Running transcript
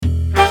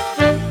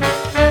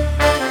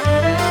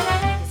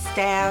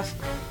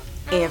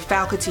and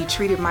faculty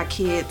treated my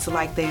kids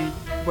like they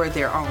were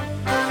their own.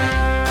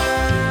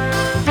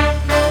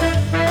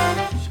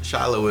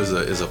 Shiloh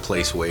is a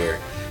place where,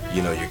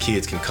 your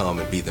kids can come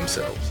and be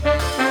themselves. The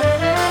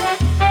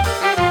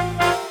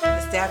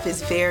staff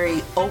is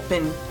very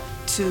open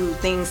to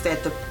things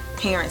that the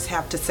parents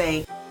have to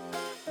say.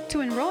 To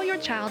enroll your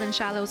child in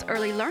Shiloh's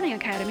Early Learning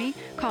Academy,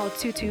 call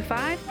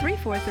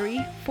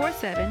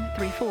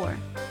 225-343-4734.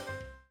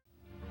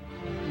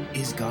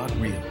 Is God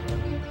real?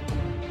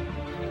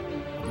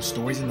 Are the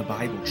stories in the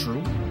Bible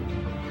true?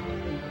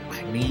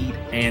 I need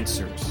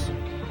answers.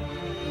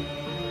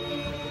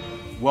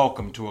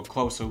 Welcome to A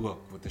Closer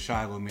Look with the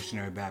Shiloh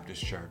Missionary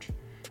Baptist Church.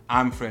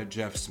 I'm Fred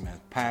Jeff Smith,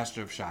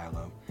 pastor of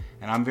Shiloh,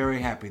 and I'm very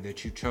happy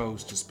that you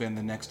chose to spend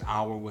the next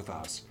hour with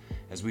us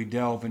as we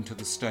delve into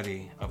the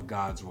study of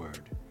God's Word.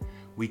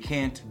 We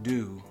can't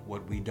do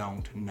what we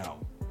don't know.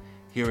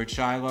 Here at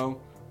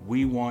Shiloh,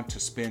 we want to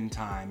spend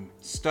time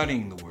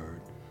studying the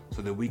Word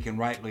so that we can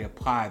rightly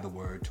apply the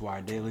Word to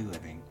our daily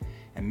living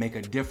and make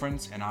a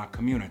difference in our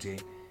community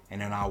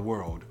and in our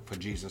world for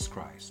Jesus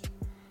Christ.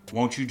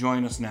 Won't you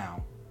join us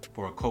now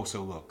for a closer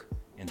look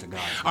into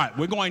God's Word? All right,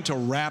 we're going to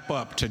wrap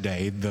up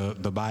today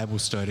the Bible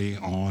study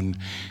on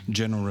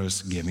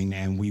generous giving,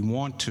 and we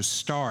want to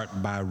start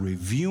by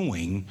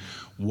reviewing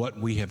what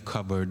we have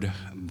covered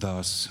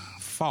thus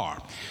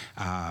far.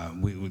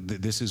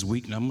 This is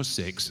week number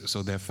 6,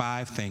 so there are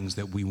 5 things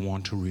that we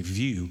want to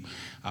review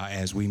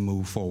as we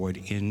move forward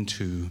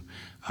into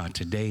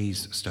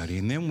today's study.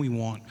 And then we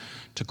want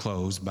to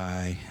close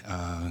by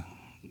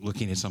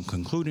looking at some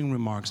concluding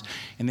remarks,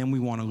 and then we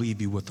want to leave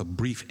you with a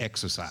brief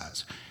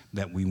exercise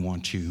that we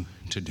want you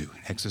to do,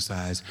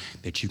 exercise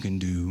that you can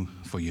do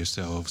for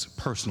yourselves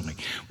personally.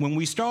 When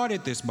we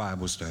started this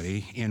Bible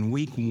study in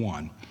week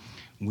 1,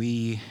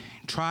 we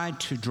tried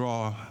to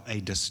draw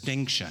a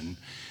distinction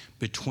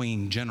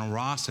between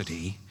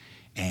generosity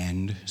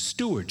and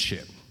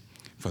stewardship.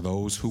 For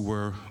those who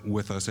were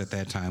with us at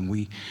that time,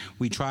 we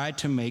tried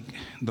to make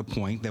the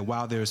point that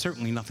while there is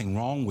certainly nothing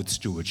wrong with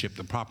stewardship,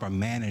 the proper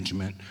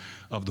management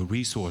of the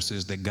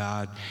resources that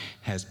God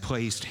has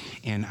placed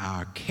in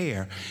our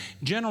care,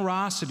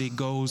 generosity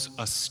goes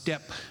a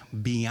step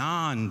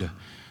beyond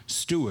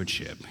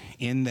stewardship,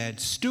 in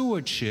that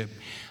stewardship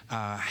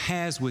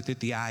has with it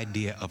the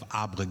idea of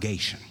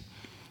obligation,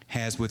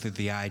 has with it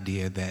the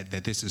idea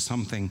that this is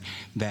something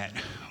that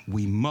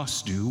we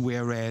must do,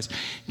 whereas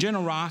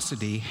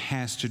generosity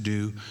has to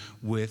do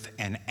with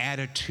an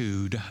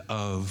attitude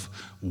of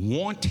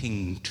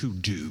wanting to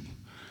do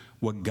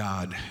what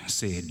God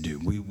said do.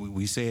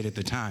 We said at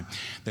the time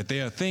that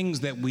there are things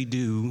that we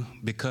do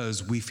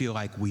because we feel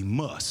like we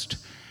must,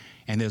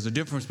 and there's a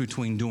difference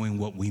between doing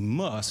what we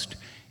must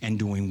and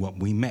doing what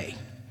we may.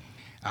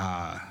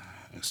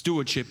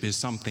 Stewardship is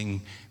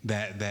something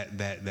that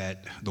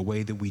the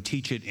way that we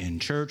teach it in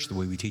church, the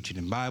way we teach it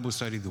in Bible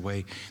study, the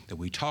way that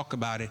we talk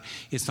about it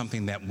is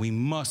something that we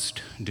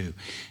must do.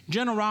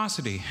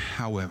 Generosity,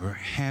 however,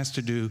 has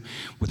to do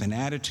with an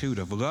attitude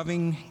of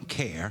loving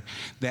care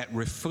that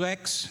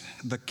reflects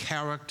the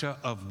character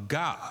of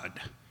God,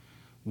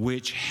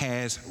 which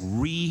has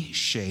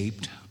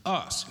reshaped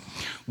us.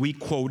 We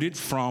quoted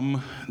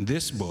from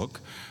this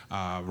book,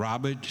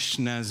 Robert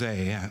Schnase,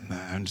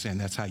 I understand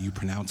that's how you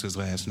pronounce his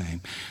last name,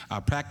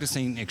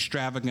 Practicing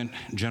Extravagant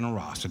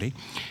Generosity.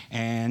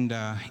 And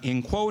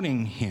in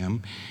quoting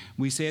him,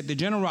 we said that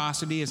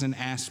generosity is an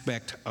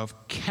aspect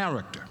of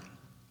character.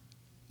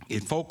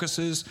 It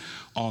focuses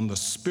on the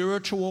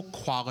spiritual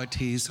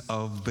qualities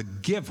of the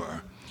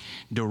giver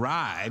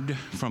derived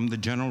from the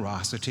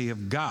generosity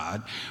of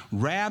God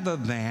rather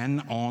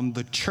than on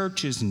the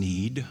church's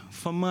need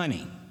for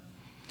money.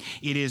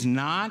 It is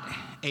not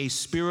a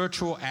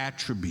spiritual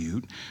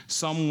attribute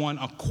someone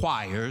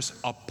acquires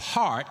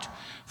apart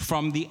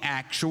from the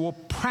actual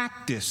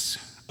practice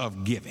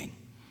of giving.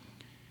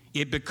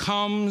 It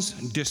becomes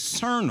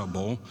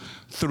discernible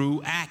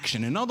through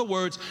action. In other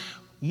words,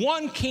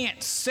 one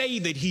can't say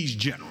that he's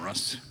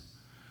generous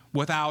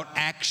without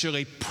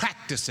actually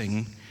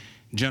practicing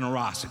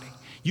generosity.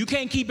 You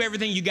can't keep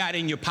everything you got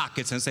in your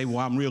pockets and say, well,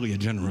 I'm really a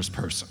generous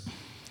person.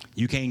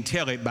 You can't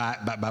tell it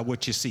by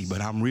what you see,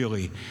 but I'm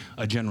really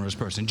a generous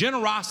person.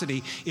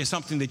 Generosity is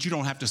something that you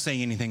don't have to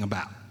say anything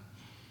about.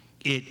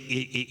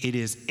 It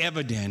is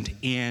evident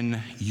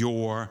in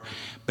your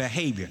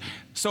behavior.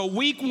 So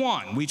week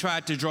 1, we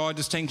tried to draw a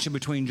distinction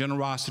between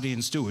generosity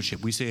and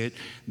stewardship. We said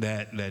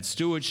that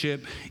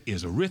stewardship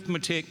is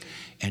arithmetic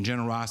and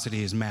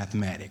generosity is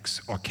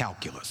mathematics or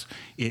calculus.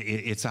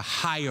 It's a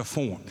higher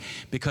form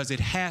because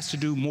it has to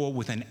do more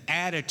with an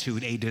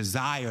attitude, a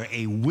desire,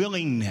 a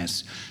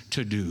willingness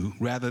to do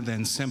rather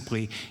than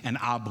simply an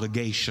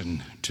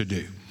obligation to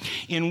do.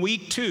 In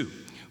week 2,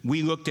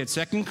 we looked at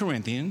 2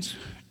 Corinthians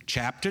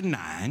chapter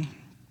 9,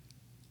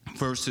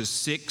 verses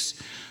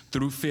 6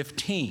 through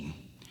 15.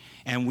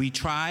 And we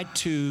tried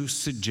to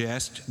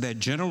suggest that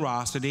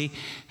generosity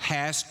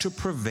has to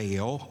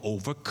prevail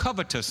over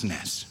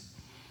covetousness.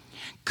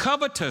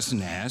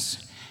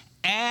 Covetousness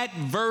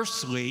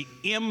adversely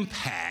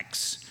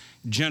impacts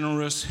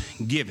generous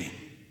giving.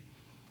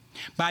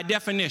 By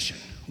definition,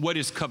 what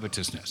is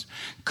covetousness?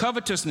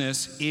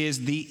 Covetousness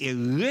is the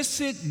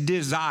illicit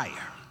desire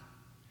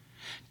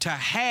to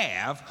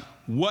have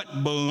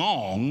what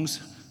belongs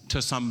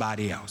to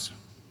somebody else.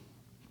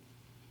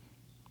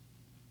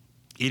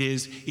 It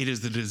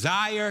is the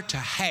desire to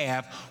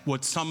have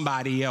what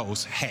somebody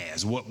else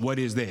has. What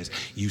is this?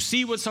 You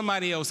see what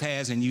somebody else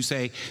has and you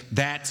say,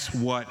 that's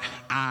what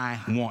I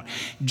want.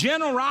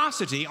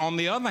 Generosity, on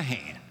the other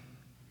hand,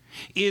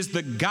 is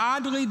the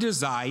godly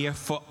desire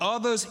for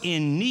others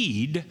in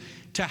need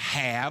to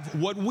have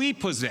what we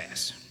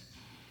possess.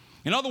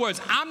 In other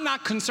words, I'm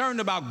not concerned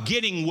about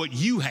getting what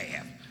you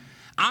have.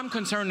 I'm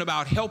concerned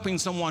about helping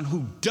someone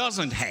who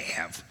doesn't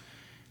have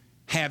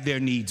their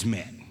needs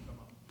met.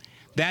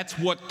 That's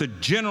what the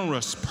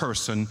generous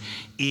person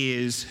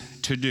is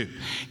to do.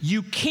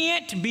 You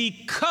can't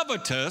be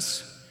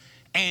covetous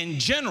and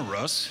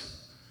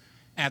generous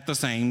at the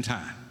same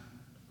time.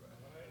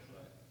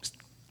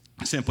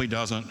 It simply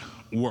doesn't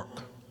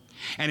work.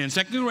 And in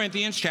 2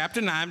 Corinthians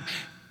chapter 9,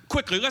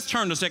 quickly, let's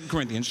turn to 2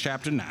 Corinthians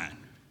chapter 9.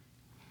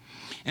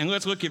 And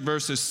let's look at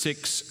verses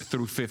 6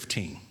 through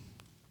 15.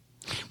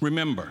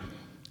 Remember,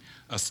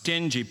 a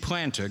stingy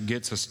planter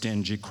gets a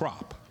stingy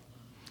crop.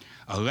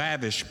 A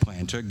lavish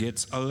planter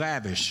gets a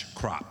lavish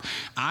crop.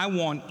 I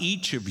want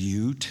each of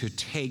you to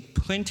take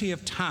plenty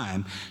of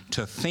time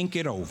to think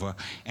it over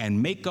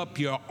and make up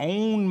your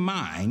own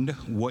mind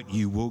what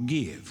you will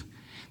give.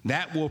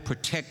 That will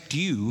protect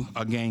you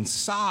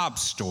against sob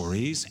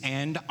stories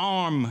and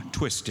arm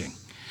twisting.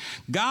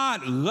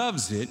 God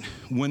loves it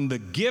when the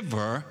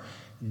giver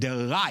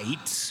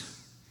delights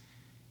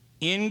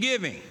in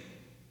giving.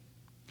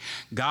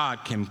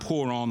 God can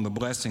pour on the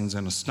blessings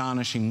in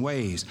astonishing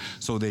ways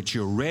so that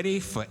you're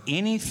ready for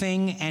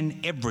anything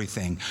and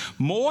everything,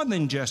 more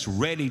than just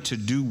ready to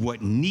do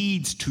what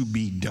needs to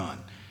be done.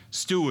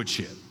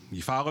 Stewardship.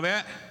 You follow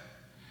that?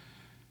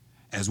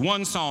 As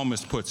one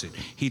psalmist puts it,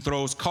 he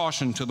throws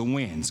caution to the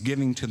winds,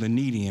 giving to the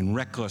needy in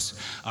reckless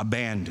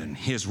abandon.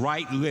 His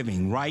right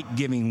living, right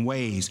giving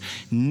ways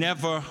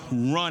never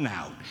run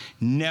out,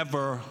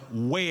 never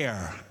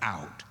wear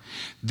out.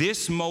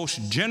 This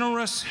most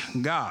generous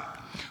God,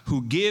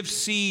 who gives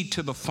seed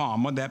to the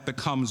farmer that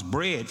becomes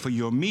bread for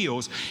your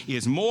meals,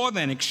 is more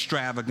than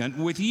extravagant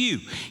with you.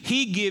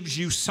 He gives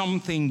you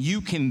something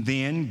you can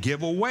then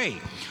give away,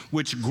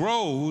 which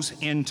grows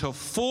into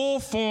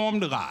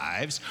full-formed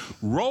lives,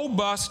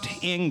 robust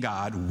in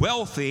God,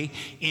 wealthy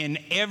in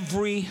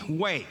every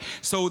way,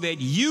 so that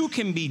you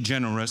can be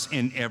generous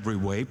in every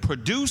way,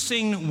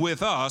 producing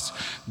with us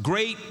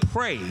great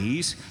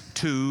praise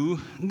to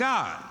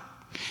God.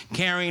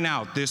 Carrying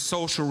out this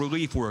social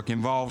relief work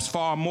involves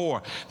far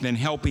more than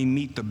helping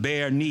meet the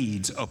bare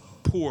needs of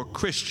poor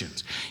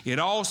Christians. It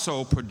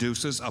also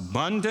produces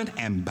abundant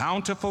and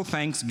bountiful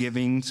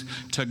thanksgivings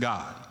to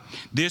God.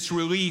 This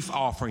relief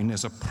offering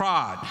is a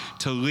prod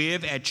to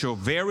live at your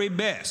very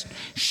best,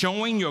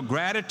 showing your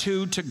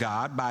gratitude to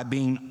God by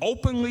being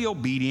openly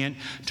obedient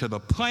to the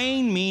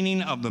plain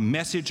meaning of the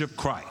message of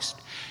Christ.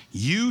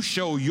 You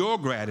show your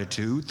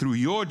gratitude through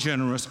your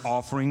generous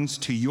offerings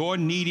to your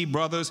needy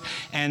brothers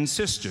and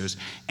sisters,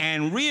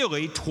 and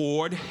really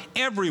toward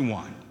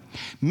everyone.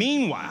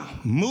 Meanwhile,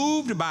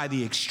 moved by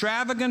the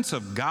extravagance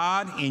of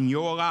God in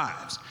your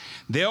lives,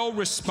 they'll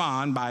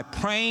respond by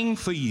praying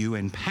for you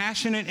in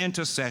passionate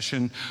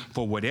intercession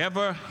for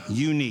whatever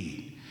you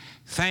need.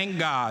 Thank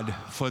God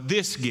for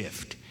this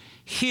gift,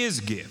 His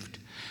gift.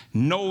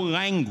 No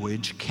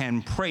language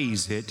can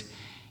praise it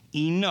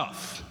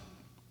enough.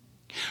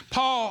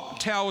 Paul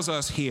tells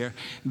us here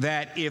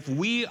that if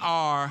we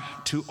are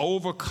to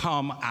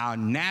overcome our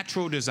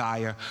natural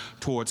desire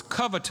towards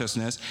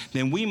covetousness,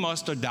 then we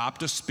must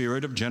adopt a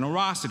spirit of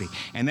generosity.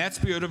 And that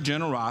spirit of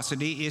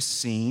generosity is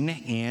seen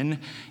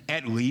in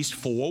at least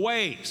 4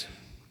 ways.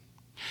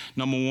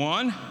 Number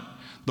 1,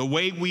 the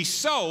way we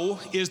sow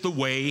is the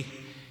way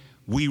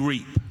we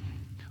reap.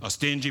 A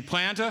stingy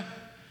planter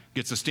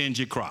gets a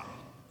stingy crop.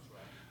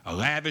 A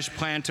lavish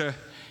planter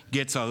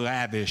gets a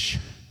lavish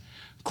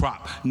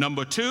crop.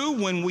 Number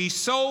 2, when we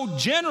sow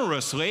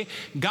generously,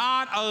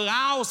 God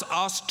allows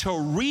us to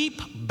reap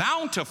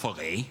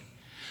bountifully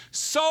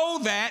so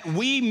that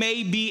we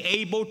may be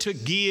able to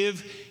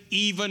give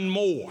even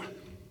more.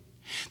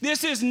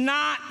 This is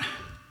not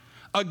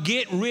a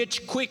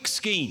get-rich-quick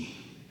scheme,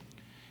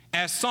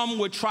 as some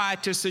would try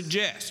to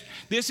suggest.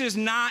 This is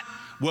not,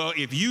 well,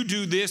 if you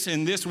do this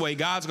in this way,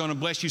 God's going to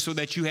bless you so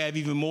that you have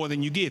even more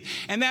than you give.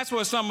 And that's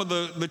where some of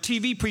the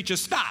TV preachers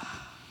stop.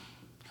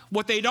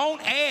 What they don't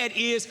add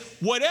is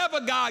whatever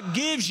God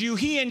gives you,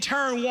 He in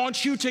turn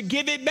wants you to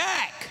give it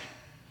back.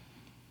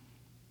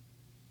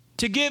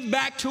 To give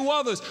back to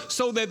others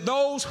so that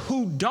those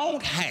who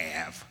don't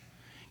have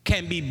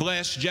can be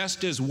blessed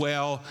just as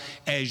well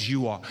as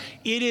you are.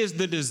 It is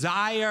the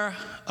desire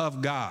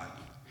of God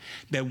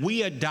that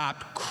we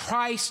adopt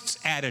Christ's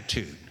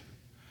attitude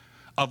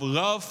of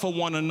love for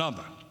one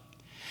another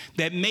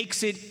that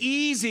makes it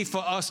easy for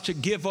us to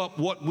give up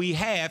what we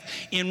have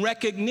in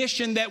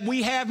recognition that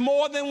we have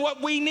more than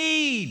what we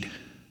need.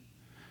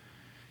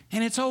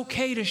 And it's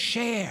okay to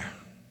share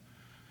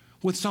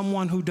with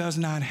someone who does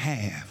not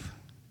have.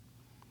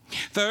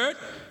 Third,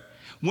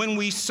 when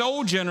we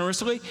sow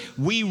generously,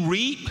 we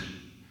reap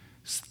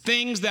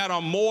things that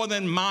are more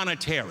than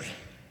monetary.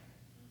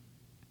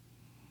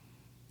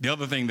 The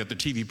other thing that the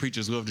TV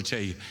preachers love to tell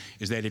you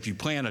is that if you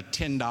plant a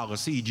 $10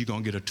 seed, you're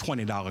going to get a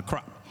 $20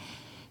 crop.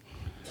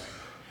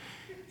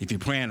 If you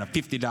plant a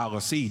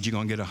 $50 seed, you're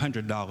going to get a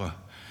 $100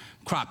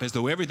 crop, as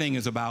though everything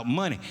is about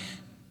money.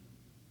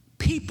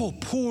 People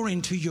pour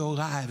into your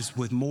lives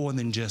with more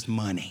than just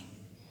money.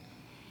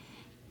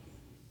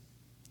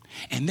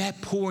 And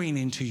that pouring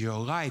into your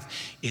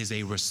life is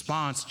a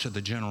response to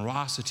the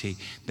generosity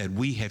that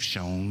we have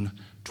shown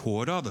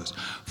toward others.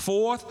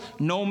 Fourth,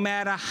 no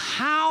matter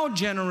how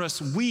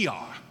generous we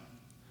are,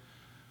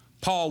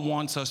 Paul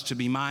wants us to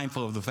be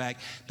mindful of the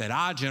fact that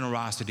our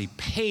generosity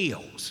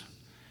pales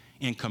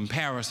in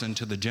comparison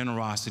to the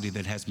generosity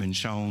that has been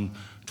shown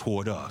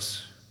toward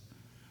us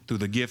through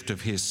the gift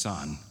of his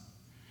Son,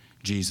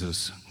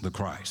 Jesus the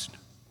Christ.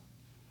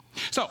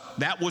 So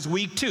that was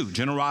week 2,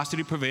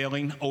 generosity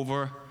prevailing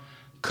over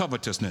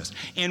covetousness.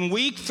 In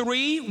week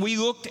 3, we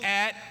looked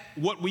at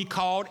what we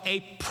called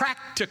a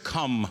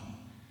practicum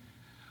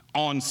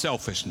on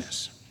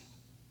selfishness.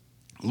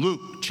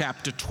 Luke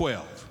chapter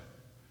 12,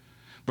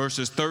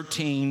 verses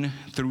 13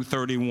 through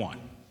 31.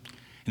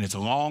 And it's a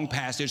long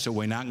passage, so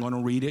we're not going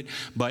to read it.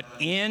 But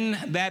in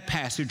that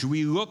passage,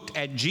 we looked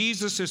at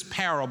Jesus'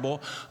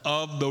 parable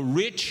of the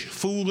rich,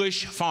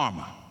 foolish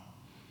farmer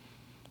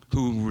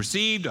who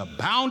received a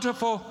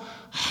bountiful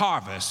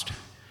harvest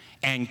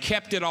and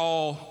kept it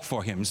all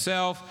for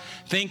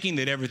himself, thinking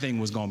that everything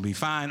was going to be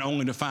fine,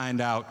 only to find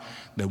out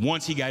that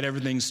once he got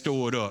everything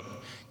stored up,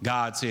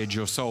 God said,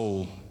 your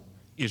soul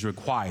is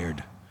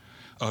required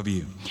of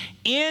you.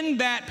 In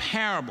that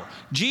parable,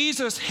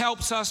 Jesus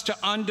helps us to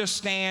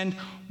understand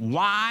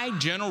why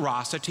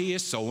generosity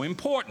is so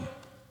important.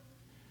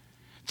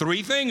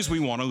 3 things we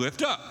want to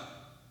lift up.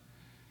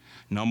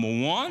 Number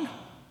 1,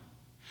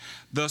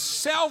 the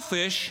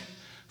selfish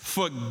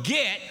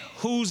forget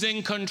who's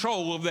in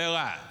control of their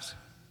lives.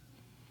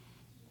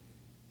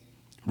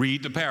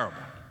 Read the parable.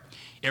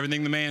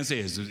 Everything the man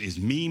says is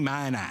me,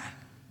 mine, I.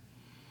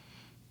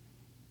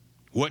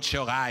 What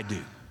shall I do?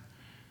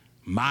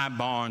 My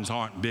barns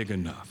aren't big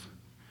enough.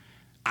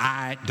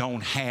 I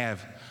don't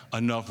have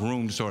enough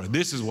room to store it.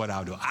 This is what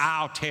I'll do.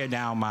 I'll tear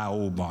down my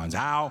old barns.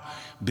 I'll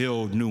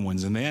build new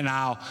ones. And then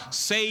I'll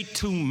say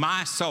to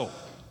my soul,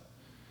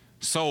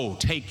 soul,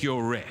 take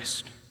your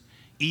rest.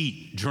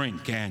 Eat,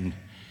 drink, and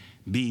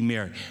be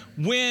merry.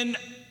 When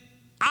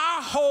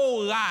our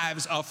whole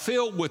lives are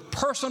filled with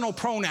personal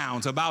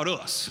pronouns about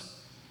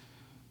us,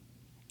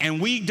 and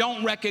we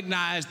don't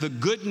recognize the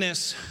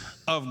goodness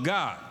of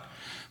God,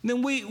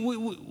 then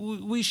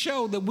we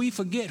show that we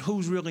forget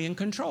who's really in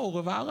control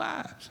of our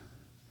lives.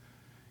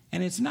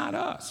 And it's not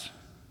us.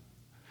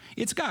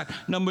 It's God.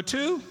 Number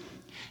 2,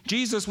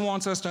 Jesus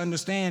wants us to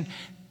understand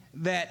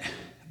that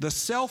the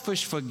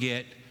selfish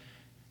forget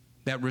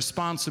that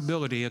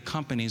responsibility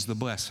accompanies the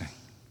blessing.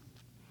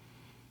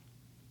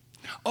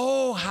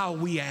 Oh, how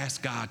we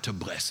ask God to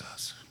bless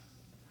us.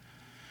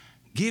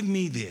 Give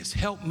me this,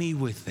 help me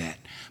with that,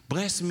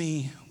 bless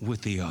me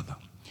with the other.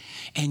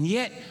 And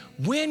yet,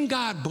 when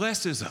God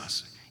blesses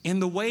us in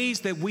the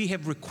ways that we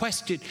have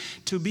requested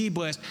to be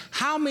blessed,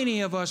 how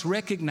many of us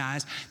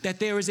recognize that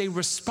there is a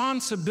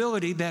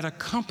responsibility that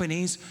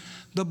accompanies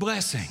the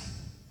blessing?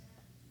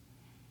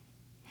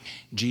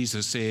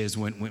 Jesus says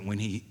when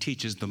he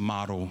teaches the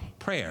model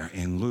prayer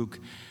in Luke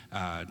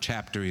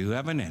chapter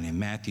 11 and in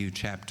Matthew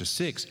chapter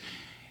 6,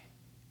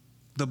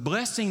 the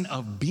blessing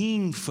of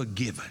being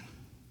forgiven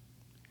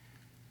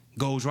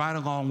goes right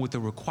along with the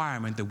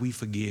requirement that we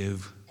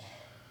forgive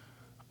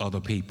other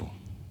people.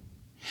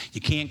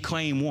 You can't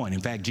claim one. In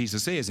fact,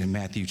 Jesus says in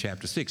Matthew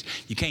chapter 6,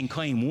 you can't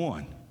claim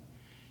one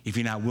if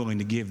you're not willing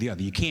to give the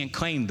other. You can't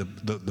claim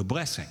the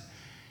blessing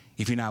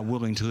if you're not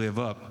willing to live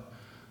up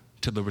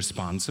to the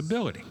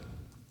responsibility.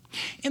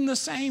 In the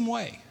same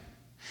way,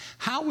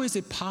 how is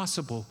it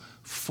possible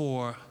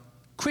for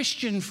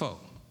Christian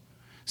folk,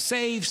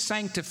 saved,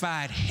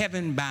 sanctified,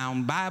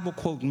 heaven-bound,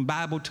 Bible-quoting,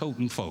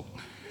 Bible-toting folk,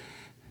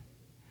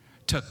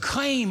 to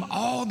claim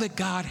all that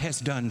God has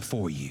done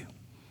for you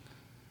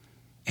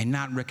and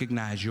not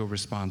recognize your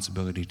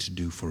responsibility to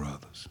do for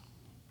others?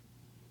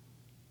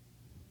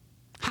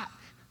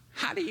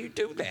 How do you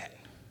do that?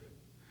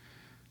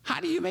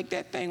 How do you make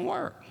that thing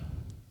work?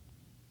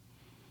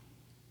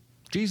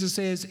 Jesus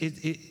says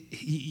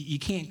you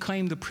can't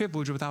claim the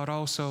privilege without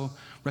also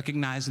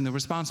recognizing the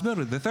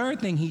responsibility. The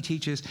third thing he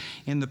teaches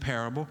in the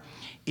parable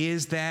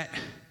is that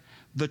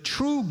the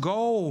true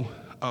goal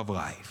of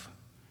life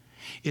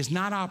is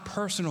not our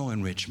personal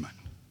enrichment,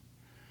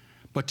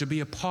 but to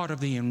be a part of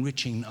the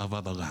enriching of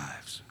other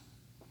lives.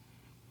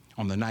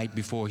 On the night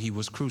before he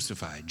was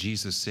crucified,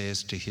 Jesus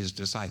says to his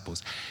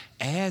disciples,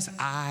 "As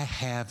I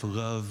have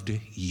loved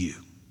you,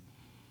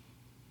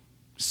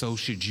 so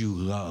should you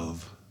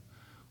love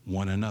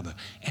one another."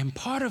 And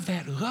part of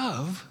that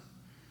love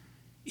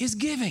is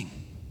giving.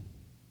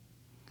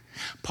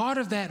 Part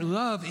of that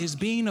love is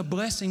being a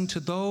blessing to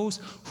those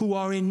who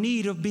are in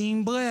need of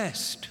being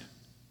blessed.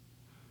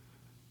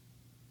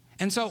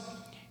 And so,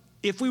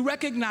 if we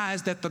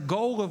recognize that the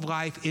goal of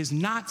life is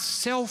not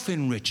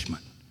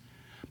self-enrichment,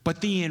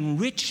 but the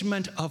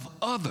enrichment of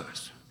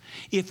others,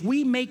 if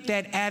we make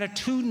that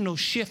attitudinal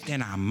shift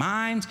in our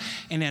minds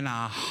and in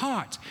our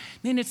hearts,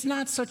 then it's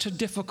not such a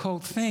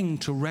difficult thing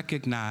to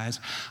recognize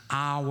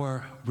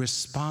our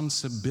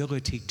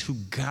responsibility to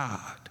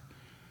God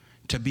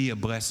to be a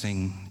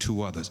blessing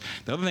to others.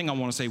 The other thing I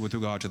want to say with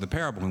regard to the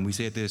parable, and we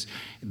said this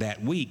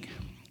that week,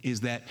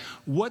 is that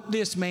what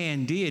this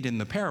man did in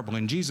the parable,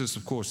 and Jesus,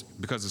 of course,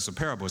 because it's a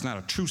parable, it's not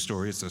a true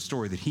story, it's a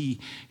story that he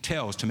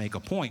tells to make a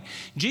point.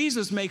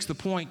 Jesus makes the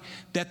point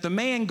that the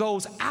man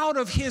goes out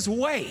of his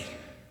way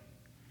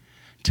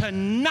to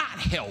not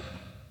help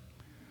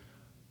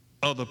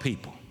other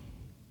people.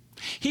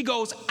 He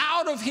goes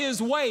out of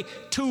his way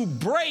to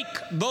break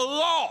the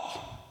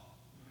law.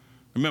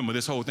 Remember,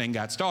 this whole thing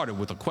got started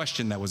with a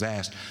question that was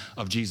asked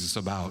of Jesus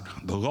about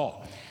the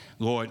law.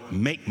 Lord,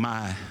 make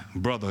my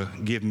brother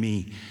give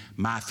me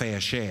my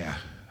fair share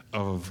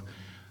of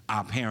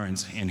our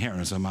parents'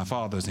 inheritance, or my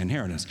father's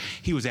inheritance.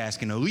 He was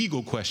asking a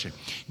legal question.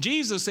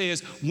 Jesus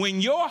says,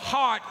 when your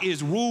heart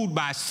is ruled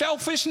by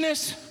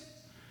selfishness,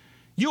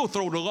 you'll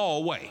throw the law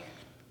away.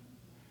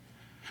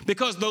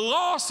 Because the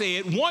law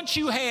said once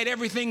you had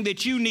everything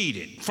that you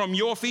needed from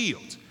your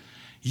fields,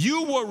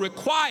 you were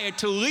required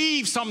to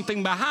leave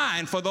something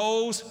behind for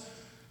those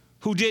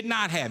who did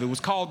not have. It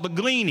was called the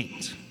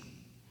gleanings.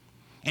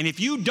 And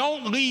if you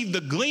don't leave the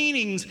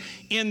gleanings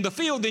in the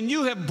field, then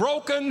you have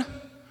broken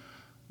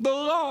the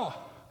law.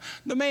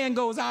 The man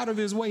goes out of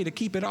his way to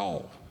keep it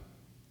all.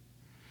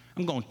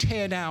 I'm going to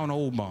tear down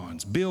old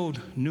barns, build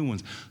new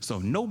ones, so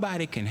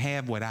nobody can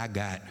have what I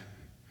got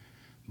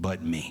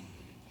but me.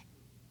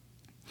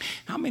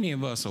 How many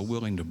of us are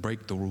willing to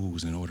break the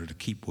rules in order to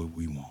keep what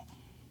we want?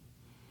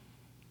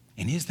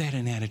 And is that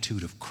an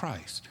attitude of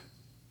Christ?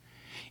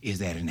 Is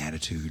that an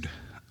attitude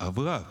of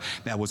love?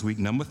 That was week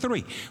number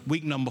 3.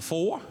 Week number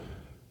 4,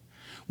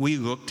 we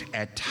looked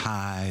at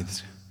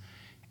tithes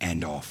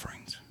and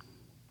offerings.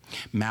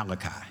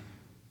 Malachi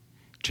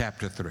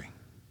chapter 3,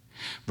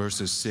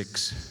 verses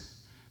 6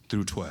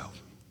 through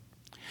 12,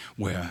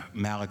 where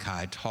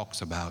Malachi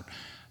talks about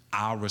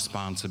our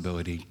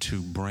responsibility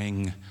to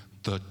bring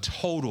the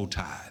total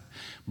tithe,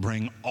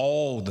 bring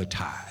all the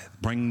tithe,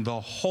 bring the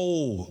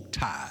whole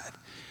tithe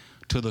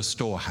to the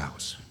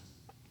storehouse,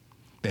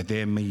 that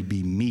there may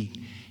be meat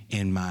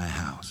in my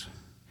house.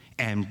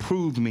 And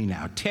prove me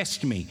now,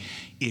 test me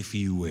if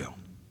you will.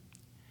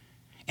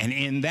 And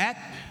in that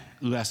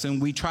lesson,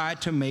 we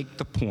tried to make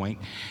the point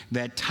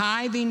that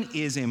tithing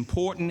is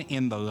important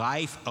in the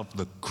life of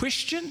the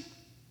Christian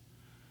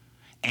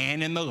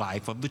and in the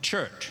life of the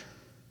church.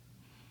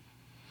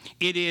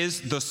 It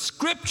is the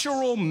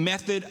scriptural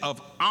method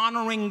of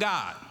honoring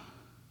God.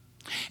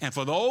 And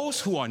for those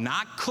who are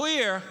not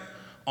clear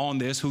on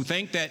this, who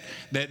think that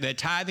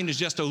tithing is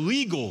just a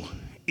legal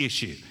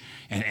issue,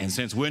 and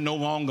since we're no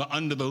longer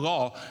under the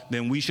law,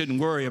 then we shouldn't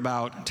worry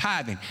about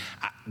tithing.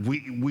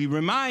 We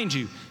remind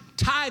you,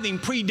 tithing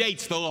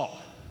predates the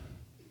law.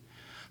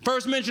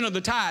 First mention of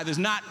the tithe is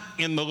not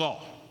in the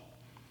law.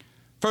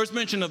 First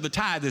mention of the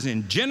tithe is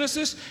in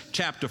Genesis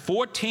chapter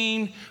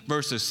 14,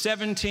 verses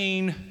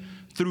 17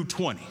 through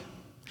 20.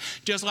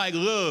 Just like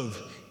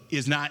love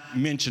is not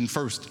mentioned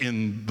first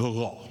in the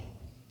law.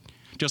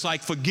 Just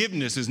like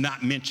forgiveness is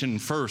not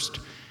mentioned first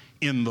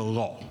in the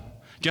law.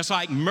 Just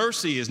like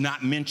mercy is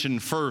not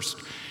mentioned first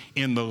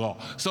in the law.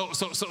 So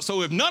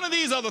if none of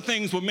these other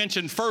things were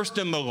mentioned first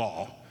in the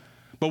law,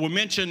 but were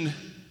mentioned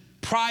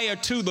prior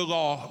to the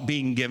law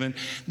being given,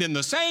 then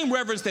the same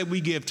reverence that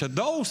we give to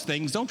those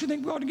things, don't you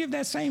think we ought to give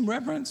that same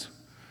reverence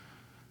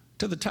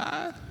to the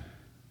tithe?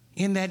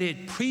 In that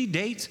it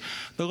predates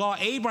the law.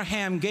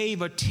 Abraham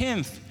gave a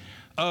tenth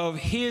of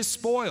his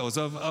spoils,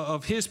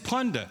 of his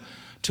plunder,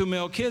 to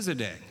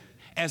Melchizedek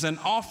as an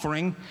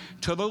offering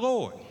to the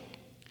Lord.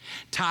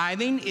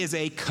 Tithing is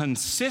a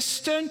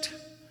consistent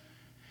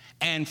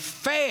and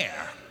fair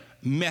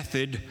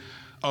method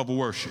of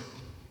worship.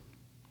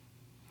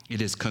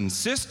 It is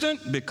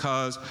consistent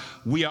because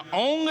we are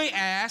only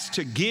asked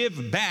to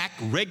give back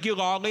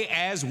regularly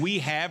as we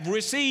have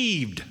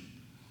received.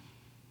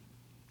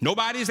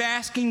 Nobody's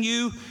asking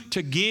you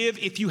to give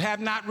if you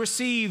have not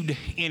received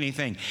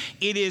anything.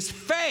 It is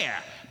fair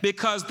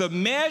because the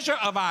measure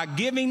of our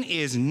giving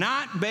is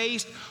not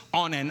based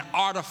on an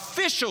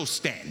artificial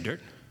standard,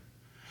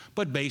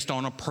 but based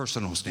on a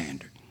personal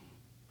standard.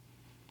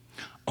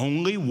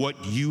 Only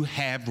what you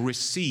have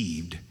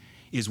received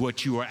is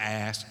what you are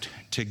asked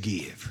to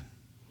give.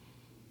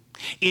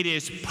 It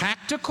is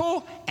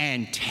practical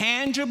and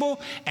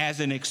tangible as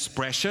an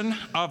expression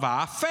of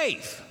our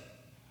faith.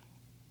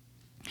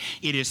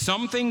 It is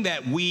something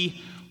that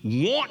we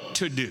want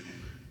to do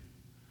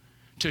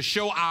to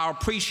show our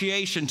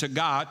appreciation to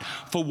God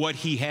for what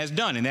he has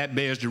done. And that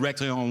bears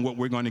directly on what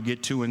we're going to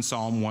get to in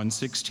Psalm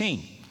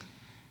 116.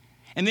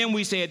 And then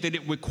we said that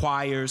it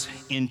requires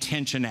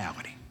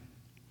intentionality.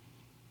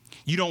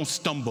 You don't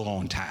stumble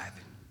on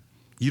tithing.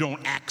 You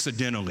don't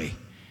accidentally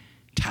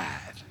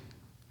tithe.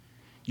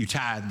 You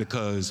tithe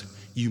because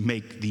you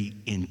make the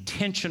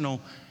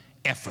intentional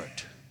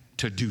effort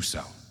to do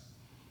so.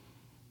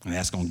 And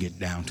that's going to get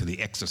down to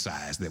the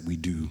exercise that we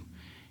do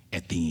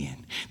at the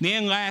end.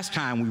 Then last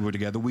time we were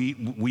together, we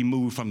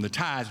moved from the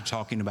tithe to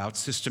talking about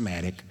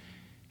systematic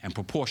and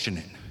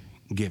proportionate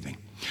giving.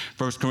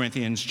 1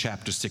 Corinthians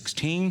chapter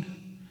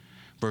 16,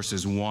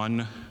 verses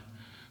 1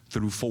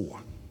 through 4.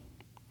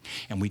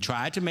 And we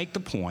tried to make the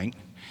point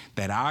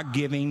that our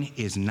giving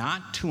is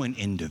not to an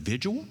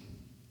individual,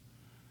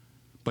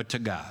 but to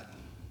God.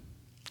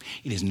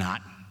 It is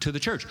not to the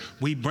church.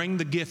 We bring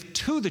the gift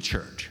to the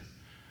church,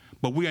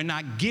 but we are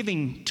not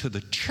giving to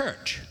the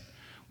church.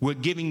 We're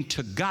giving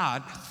to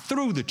God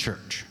through the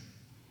church.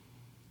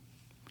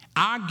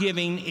 Our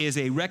giving is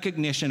a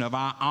recognition of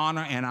our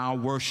honor and our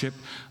worship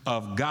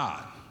of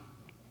God.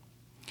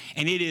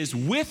 And it is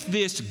with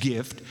this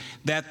gift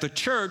that the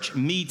church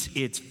meets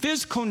its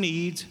physical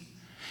needs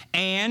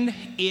and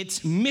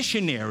its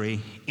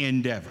missionary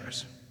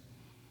endeavors.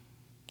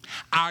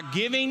 Our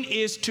giving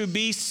is to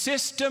be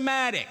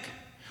systematic,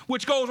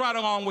 which goes right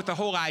along with the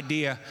whole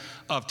idea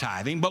of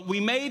tithing. But we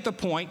made the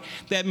point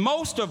that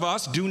most of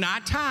us do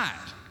not tithe.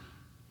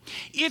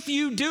 If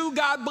you do,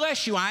 God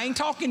bless you. I ain't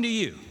talking to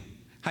you.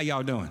 How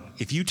y'all doing?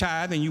 If you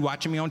tithe and you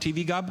watching me on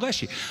TV, God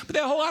bless you. But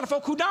there are a whole lot of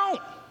folk who don't.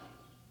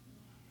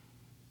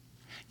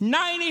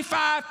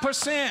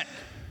 95%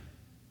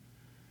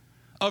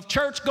 of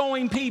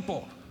church-going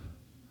people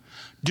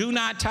do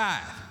not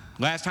tithe.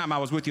 Last time I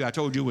was with you, I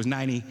told you it was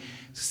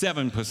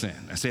 97%.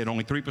 I said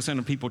only 3%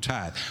 of people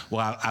tithe.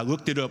 Well, I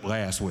looked it up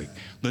last week.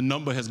 The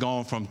number has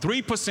gone from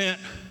 3%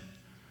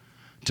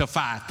 to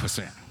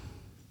 5%.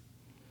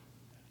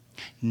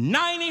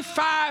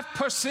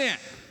 95%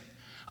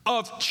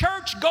 of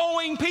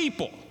church-going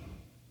people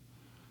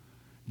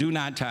do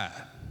not tithe.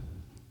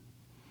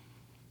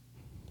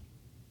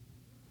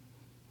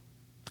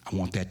 I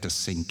want that to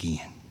sink in.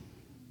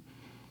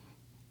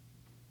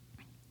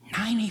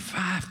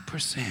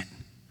 95%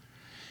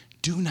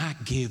 do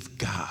not give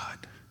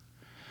God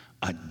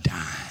a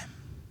dime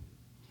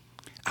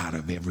out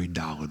of every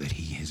dollar that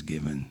he has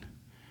given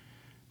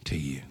to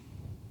you.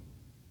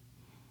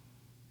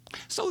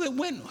 So that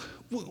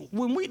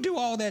when we do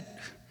all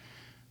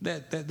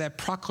that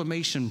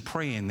proclamation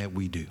praying that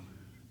we do,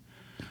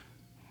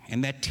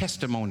 and that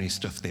testimony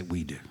stuff that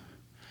we do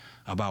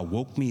about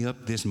woke me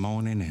up this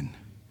morning and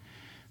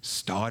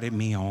started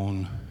me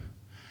on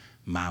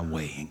my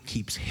way and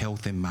keeps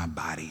health in my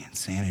body and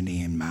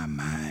sanity in my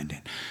mind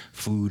and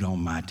food on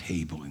my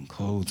table and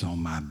clothes on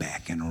my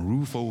back and a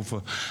roof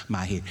over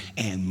my head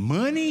and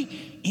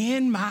money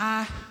in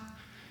my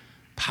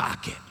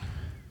pocket.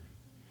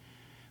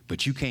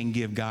 But you can't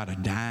give God a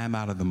dime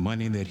out of the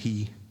money that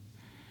he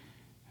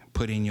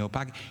put in your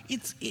pocket.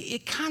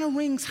 It kind of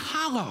rings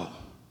hollow.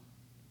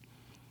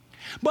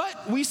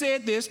 But we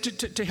said this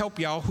to help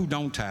y'all who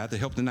don't tithe, to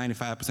help the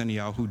 95% of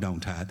y'all who don't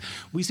tithe.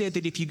 We said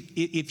that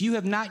if you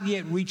have not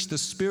yet reached the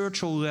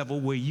spiritual level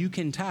where you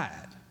can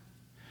tithe,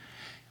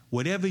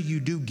 whatever you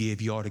do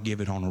give, you ought to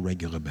give it on a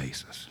regular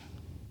basis.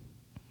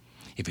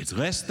 If it's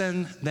less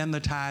than the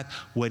tithe,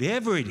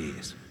 whatever it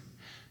is,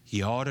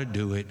 you ought to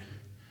do it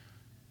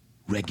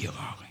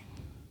regularly.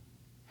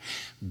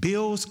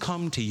 Bills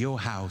come to your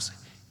house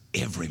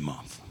every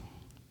month.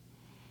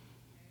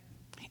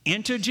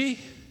 Entergy,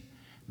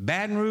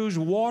 Baton Rouge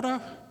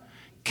Water,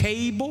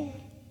 cable,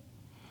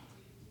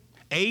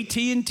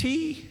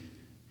 AT&T,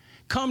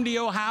 come to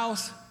your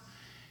house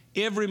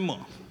every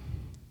month.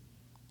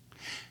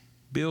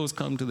 Bills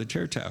come to the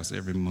church house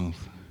every month,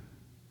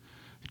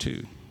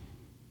 too.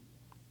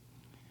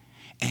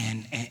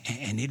 And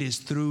it is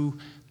through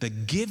the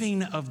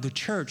giving of the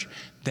church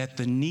that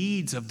the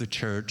needs of the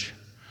church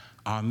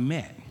are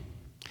met.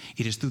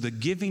 It is through the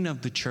giving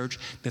of the church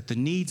that the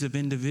needs of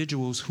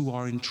individuals who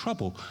are in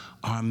trouble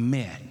are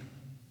met.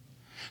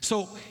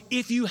 So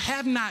if you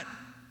have not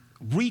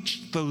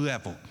reached the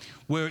level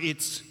where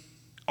it's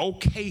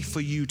okay for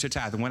you to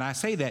tithe, and when I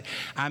say that,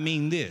 I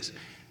mean this.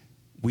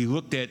 We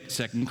looked at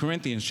 2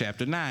 Corinthians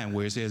chapter 9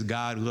 where it says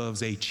God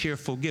loves a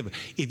cheerful giver.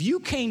 If you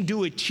can't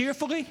do it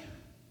cheerfully,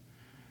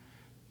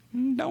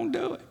 don't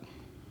do it.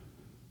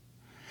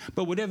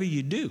 But whatever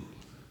you do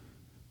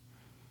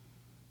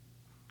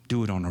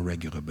it on a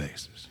regular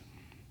basis.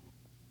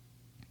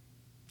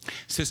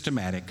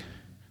 Systematic,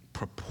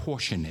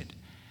 proportionate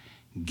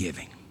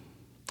giving.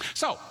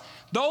 So,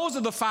 those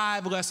are the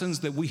 5 lessons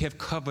that we have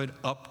covered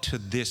up to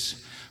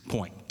this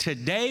point.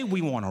 Today,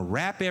 we want to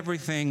wrap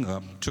everything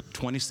up. It took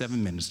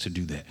 27 minutes to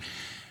do that.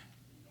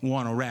 We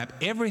want to wrap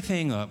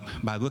everything up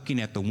by looking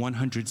at the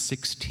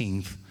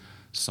 116th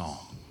Psalm.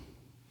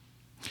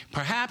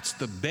 Perhaps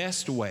the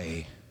best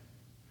way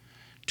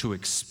to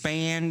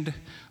expand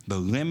the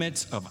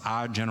limits of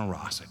our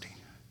generosity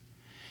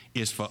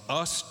is for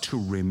us to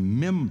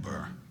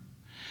remember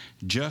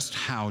just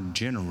how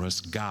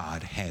generous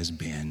God has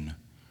been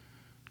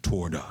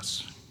toward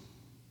us.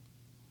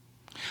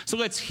 So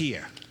let's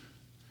hear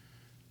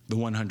the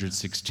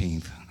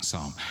 116th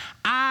Psalm.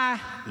 I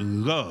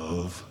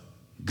love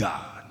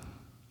God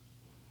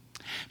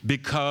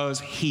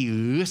because he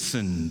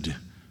listened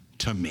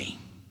to me.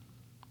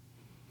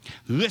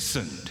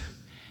 Listened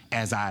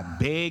as I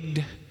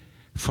begged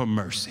for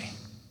mercy.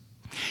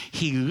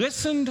 He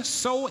listened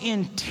so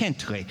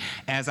intently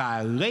as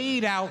I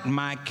laid out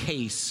my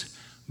case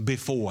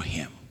before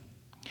him.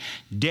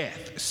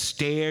 Death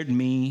stared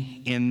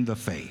me in the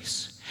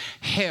face.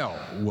 Hell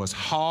was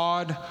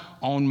hard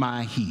on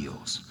my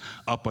heels.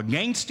 Up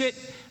against it,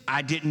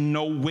 I didn't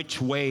know which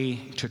way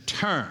to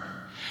turn.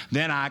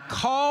 Then I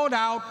called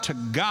out to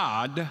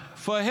God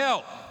for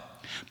help.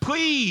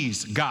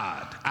 Please,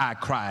 God, I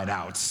cried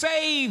out,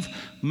 save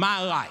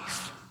my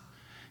life.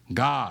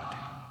 God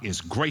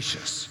is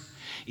gracious.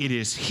 It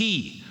is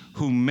he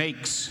who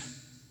makes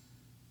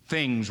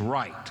things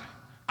right.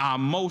 Our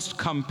most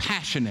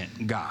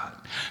compassionate God.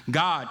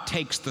 God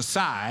takes the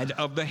side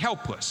of the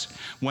helpless.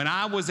 When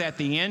I was at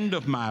the end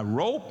of my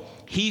rope,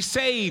 he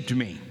saved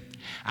me.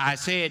 I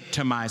said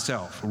to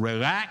myself,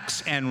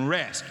 relax and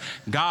rest.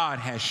 God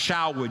has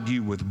showered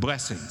you with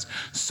blessings.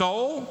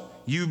 So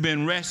you've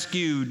been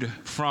rescued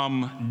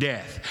from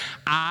death.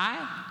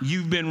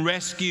 You've been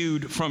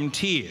rescued from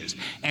tears.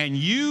 And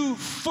you,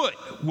 foot,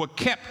 were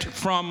kept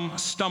from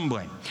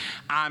stumbling.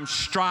 I'm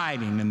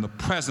striding in the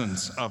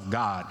presence of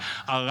God,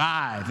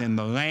 alive in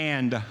the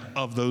land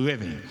of the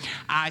living.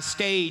 I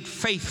stayed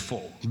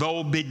faithful,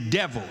 though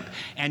bedeviled,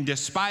 and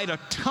despite a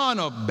ton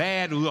of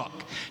bad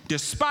luck,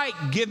 despite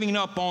giving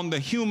up on the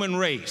human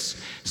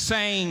race,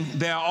 saying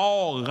they're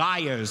all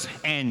liars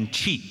and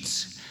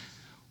cheats,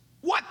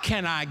 what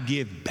can I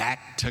give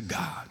back to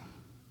God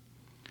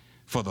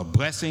for the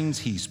blessings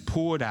he's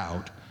poured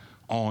out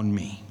on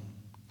me?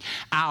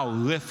 I'll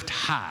lift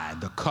high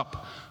the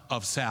cup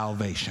of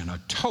salvation, a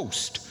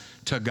toast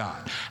to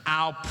God.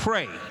 I'll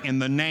pray in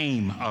the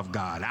name of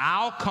God.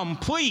 I'll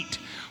complete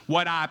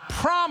what I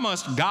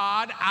promised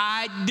God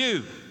I'd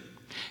do,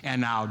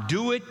 and I'll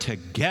do it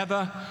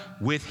together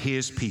with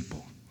his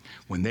people.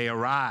 When they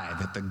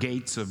arrive at the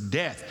gates of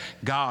death,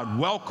 God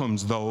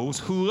welcomes those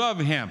who love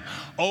him.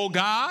 Oh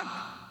God,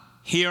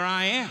 here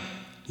I am,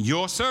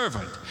 your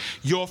servant,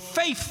 your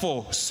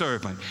faithful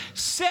servant.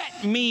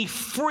 Set me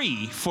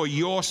free for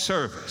your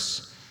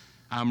service.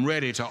 I'm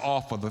ready to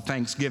offer the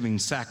thanksgiving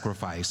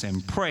sacrifice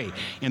and pray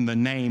in the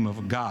name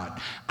of God.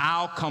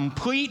 I'll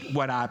complete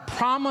what I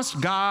promised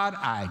God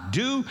I'd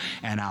do,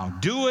 and I'll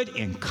do it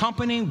in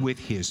company with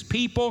his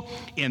people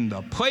in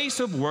the place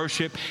of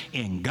worship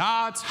in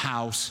God's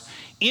house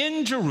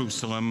in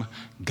Jerusalem,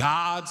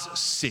 God's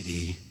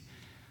city.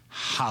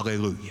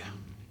 Hallelujah.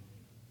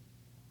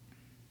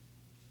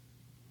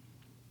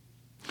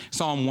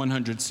 Psalm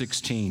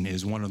 116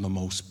 is one of the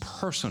most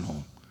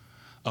personal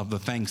of the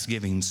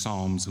Thanksgiving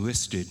Psalms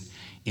listed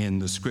in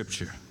the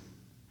Scripture.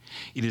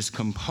 It is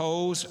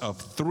composed of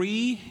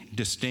three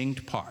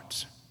distinct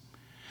parts.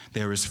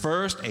 There is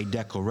first a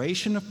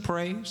declaration of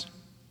praise.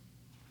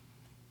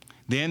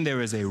 Then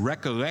there is a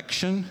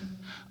recollection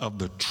of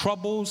the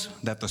troubles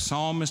that the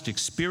psalmist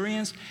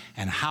experienced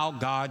and how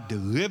God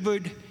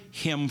delivered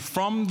him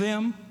from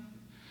them.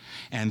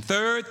 And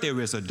third, there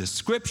is a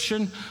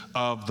description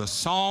of the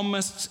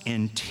psalmist's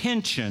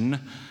intention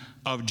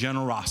of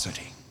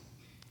generosity.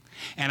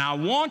 And I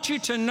want you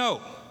to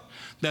know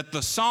that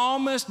the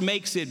psalmist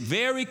makes it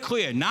very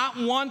clear, not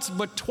once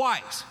but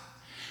twice,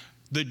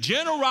 the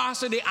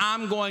generosity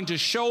I'm going to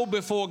show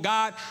before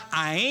God,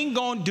 I ain't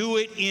going to do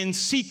it in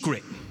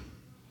secret.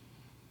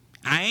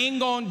 I ain't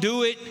going to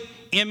do it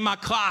in my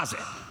closet.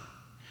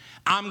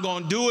 I'm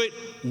going to do it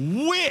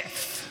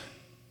with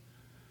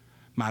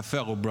my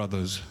fellow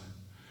brothers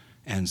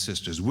and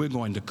sisters. We're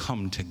going to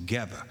come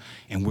together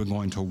and we're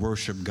going to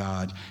worship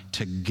God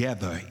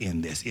together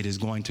in this. It is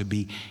going to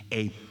be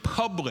a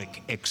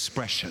public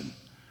expression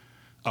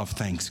of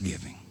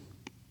thanksgiving.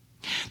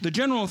 The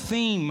general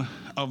theme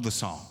of the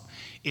psalm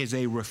is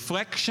a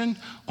reflection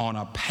on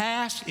a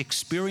past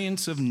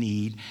experience of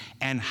need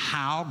and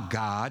how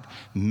God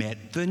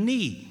met the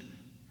need.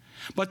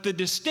 But the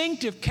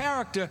distinctive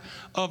character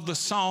of the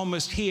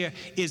psalmist here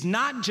is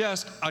not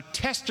just a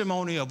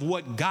testimony of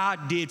what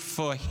God did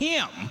for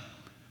him,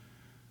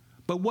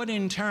 but what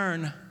in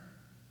turn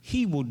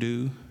he will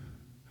do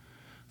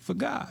for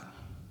God.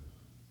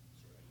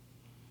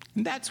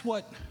 And that's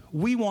what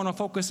we want to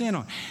focus in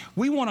on.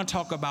 We want to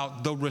talk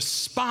about the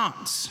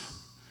response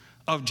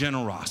of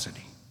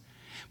generosity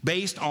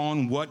based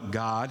on what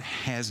God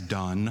has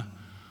done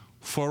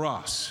for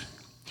us.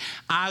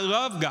 I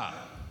love God,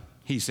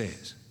 he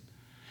says,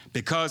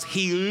 because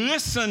he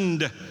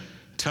listened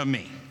to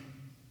me.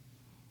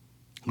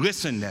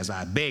 Listened as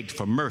I begged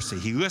for mercy.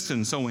 He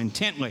listened so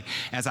intently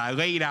as I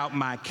laid out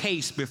my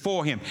case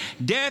before him.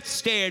 Death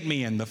stared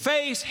me in the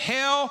face.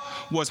 Hell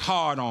was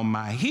hard on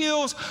my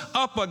heels.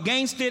 Up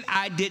against it,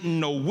 I didn't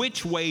know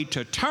which way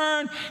to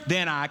turn.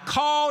 Then I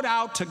called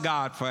out to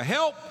God for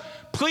help.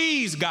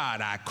 Please, God,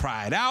 I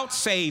cried out,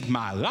 save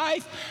my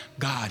life.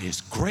 God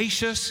is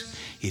gracious.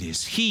 It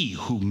is he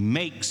who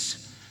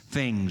makes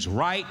things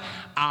right.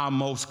 Our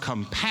most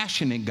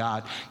compassionate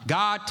God.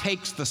 God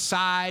takes the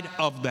side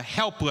of the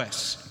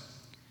helpless.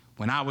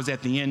 When I was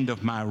at the end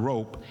of my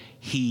rope,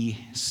 he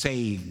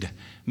saved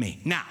me.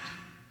 Now,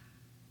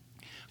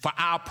 for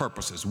our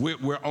purposes,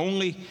 we're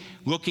only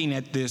looking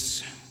at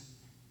this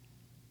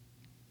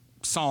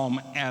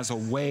psalm as a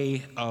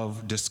way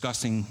of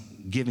discussing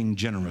giving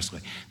generously.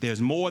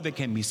 There's more that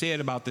can be said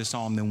about this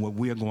psalm than what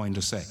we're going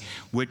to say.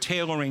 We're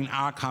tailoring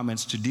our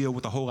comments to deal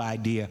with the whole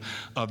idea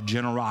of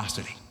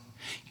generosity.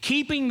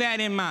 Keeping that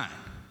in mind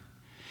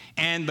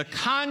and the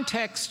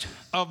context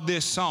of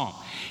this psalm,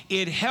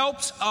 it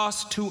helps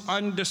us to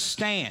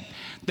understand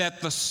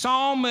that the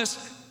psalmist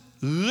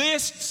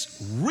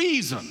lists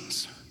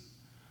reasons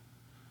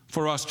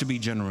for us to be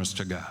generous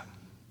to God.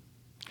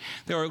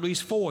 There are at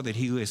least 4 that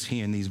he lists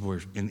here in these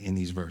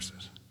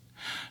verses.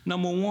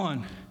 Number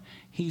 1,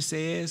 he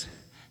says,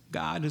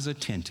 God is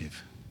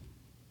attentive.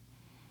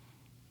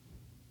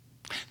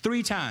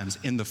 3 times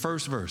in the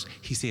first verse,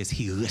 he says,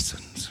 he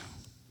listens.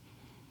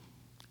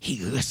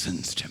 He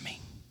listens to me.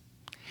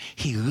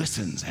 He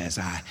listens as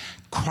I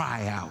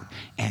cry out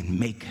and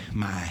make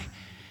my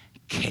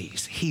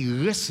case. He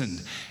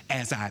listened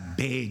as I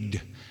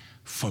begged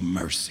for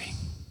mercy.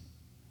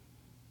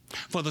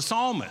 For the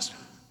psalmist,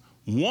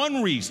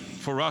 one reason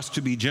for us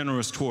to be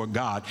generous toward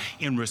God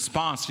in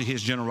response to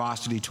his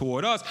generosity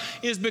toward us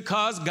is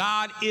because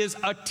God is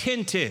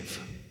attentive.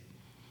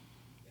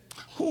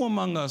 Who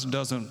among us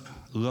doesn't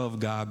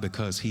love God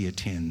because he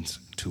attends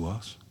to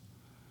us?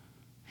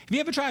 Have you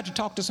ever tried to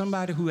talk to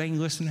somebody who ain't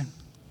listening?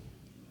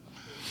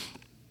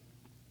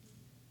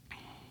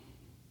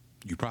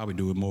 You probably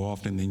do it more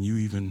often than you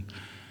even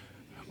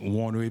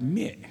want to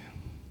admit.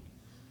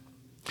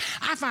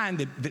 I find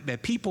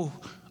that people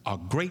are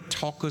great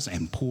talkers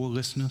and poor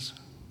listeners.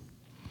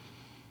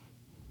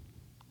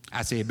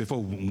 I said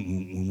before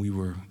when we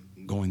were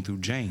going through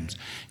James.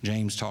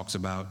 James talks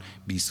about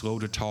be slow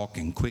to talk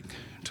and quick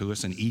to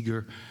listen,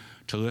 eager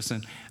to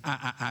listen.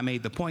 I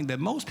made the point that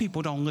most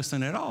people don't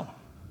listen at all.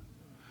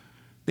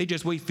 They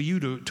just wait for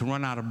you to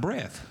run out of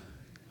breath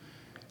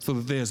so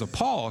that there's a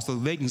pause so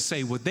that they can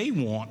say what they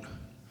want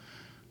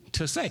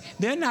to say.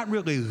 They're not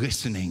really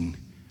listening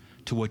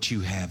to what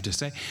you have to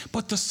say.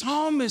 But the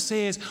psalmist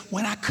says,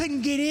 when I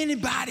couldn't get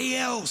anybody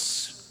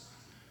else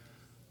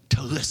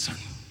to listen.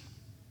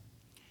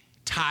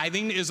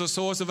 Tithing is a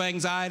source of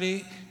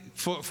anxiety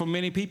for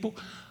many people.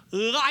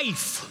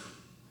 Life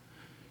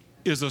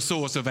is a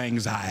source of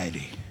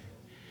anxiety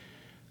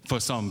for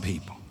some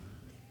people.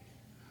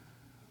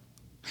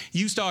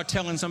 You start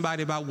telling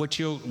somebody about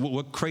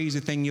what crazy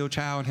thing your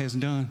child has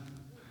done,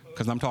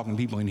 because I'm talking to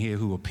people in here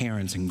who are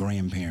parents and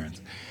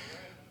grandparents.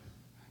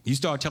 You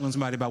start telling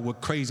somebody about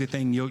what crazy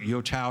thing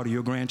your child or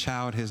your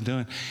grandchild has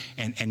done,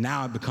 and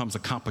now it becomes a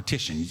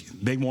competition.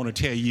 They want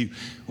to tell you,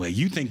 well,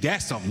 you think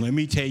that's something. Let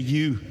me tell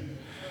you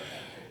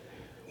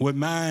what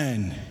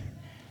mine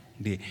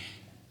did.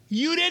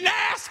 You didn't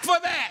ask for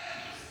that.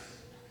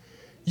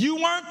 You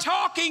weren't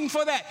talking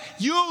for that.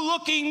 You're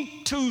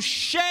looking to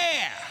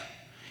share,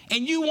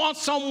 and you want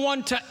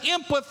someone to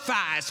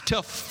empathize,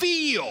 to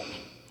feel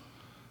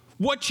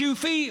what you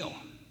feel.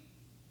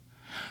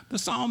 The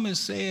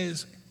psalmist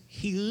says,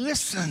 he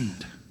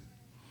listened.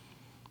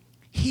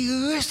 He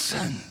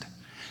listened.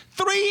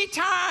 3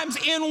 times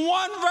in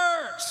one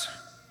verse.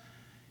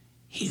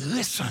 He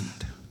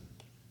listened.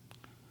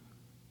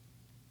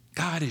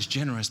 God is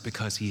generous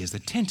because he is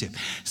attentive.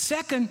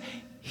 Second,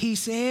 he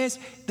says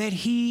that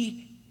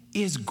he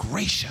is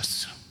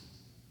gracious.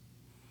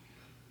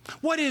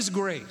 What is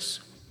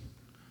grace?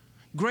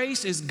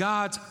 Grace is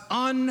God's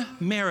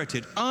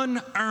unmerited,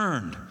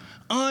 unearned,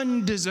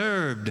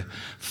 undeserved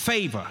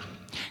favor.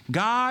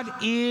 God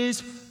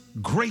is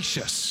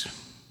gracious.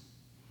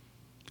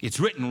 It's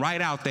written right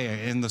out there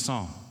in the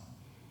psalm.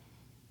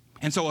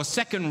 And so a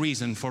second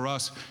reason for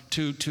us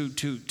to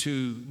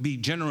be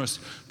generous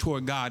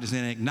toward God is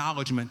an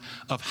acknowledgement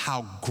of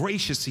how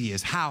gracious he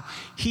is, how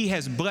he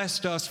has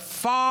blessed us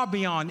far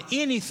beyond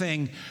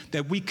anything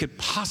that we could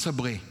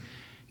possibly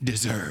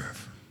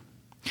deserve.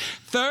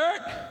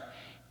 Third,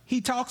 he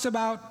talks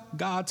about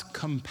God's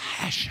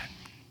compassion.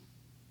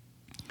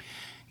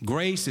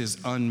 Grace is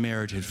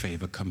unmerited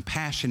favor.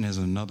 Compassion is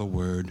another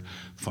word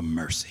for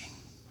mercy.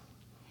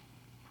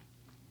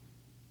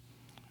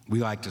 We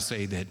like to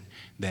say that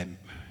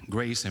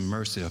grace and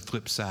mercy are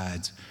flip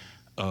sides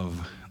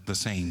of the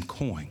same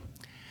coin.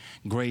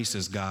 Grace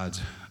is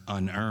God's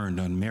unearned,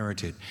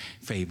 unmerited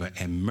favor,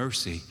 and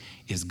mercy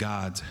is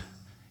God's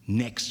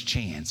next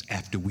chance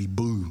after we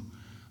blew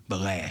the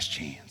last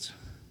chance.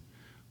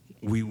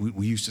 We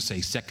used to say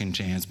second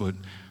chance, but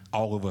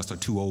all of us are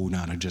too old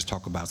now to just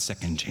talk about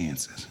second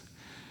chances.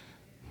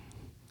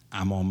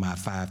 I'm on my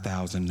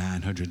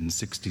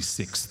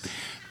 5,966th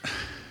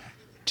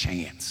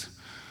chance.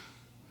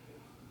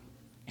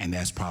 And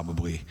that's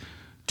probably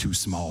too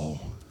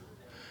small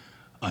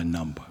a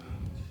number.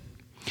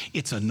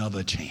 It's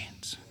another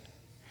chance.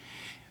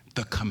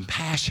 The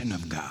compassion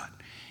of God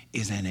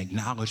is an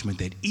acknowledgement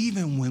that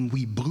even when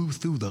we blew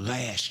through the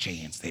last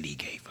chance that he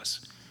gave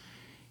us,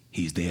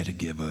 he's there to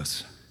give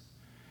us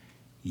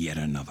yet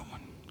another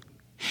one.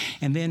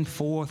 And then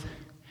fourth,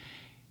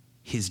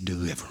 his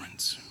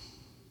deliverance.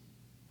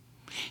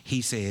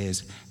 He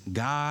says,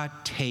 God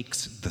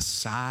takes the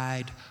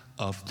side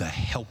of the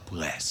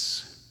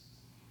helpless.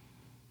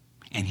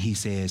 And he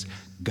says,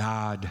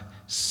 God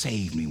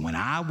saved me. When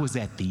I was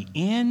at the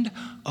end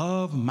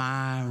of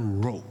my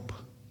rope,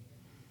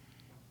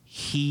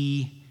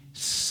 he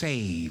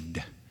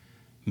saved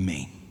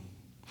me.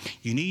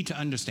 You need to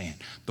understand,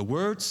 the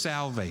word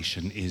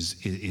salvation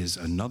is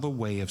another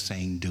way of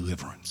saying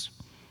deliverance.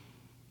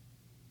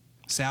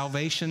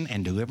 Salvation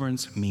and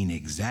deliverance mean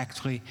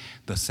exactly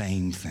the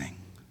same thing.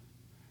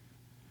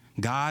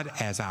 God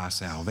as our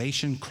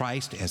salvation,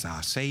 Christ as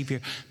our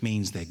Savior,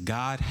 means that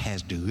God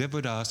has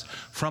delivered us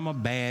from a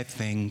bad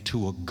thing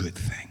to a good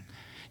thing.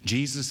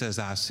 Jesus as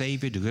our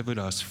Savior delivered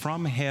us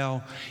from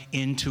hell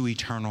into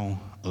eternal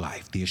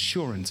life, the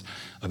assurance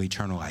of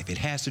eternal life. It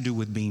has to do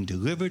with being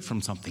delivered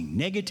from something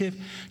negative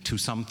to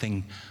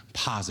something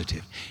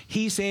positive.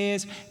 He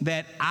says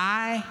that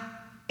I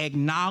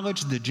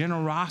acknowledge the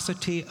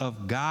generosity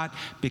of God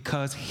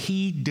because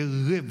he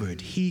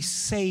delivered, he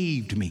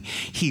saved me.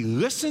 He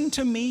listened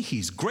to me,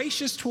 he's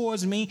gracious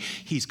towards me,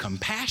 he's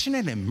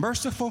compassionate and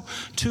merciful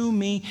to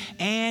me,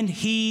 and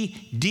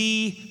he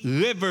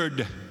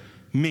delivered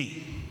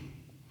me.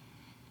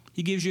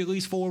 He gives you at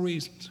least 4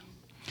 reasons.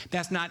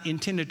 That's not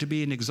intended to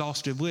be an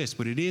exhaustive list,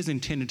 but it is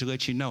intended to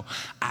let you know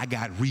I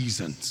got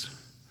reasons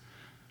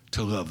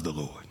to love the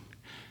Lord.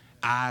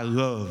 I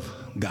love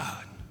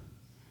God.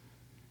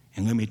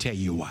 And let me tell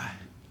you why.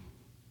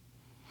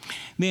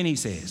 Then he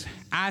says,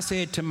 I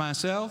said to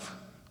myself,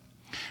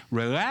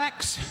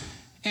 relax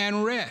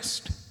and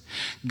rest.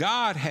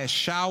 God has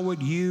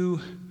showered you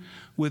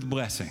with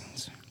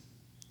blessings.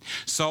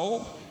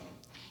 So,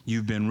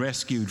 you've been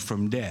rescued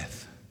from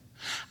death.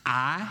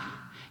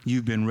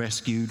 You've been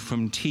rescued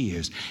from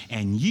tears.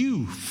 And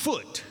you,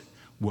 foot,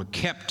 were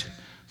kept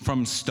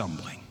from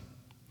stumbling.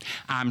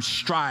 I'm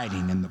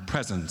striding in the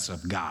presence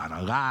of God,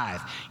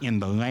 alive in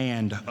the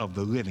land of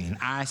the living.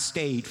 I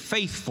stayed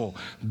faithful,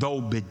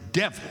 though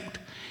bedeviled.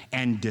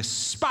 And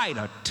despite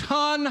a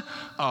ton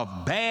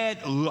of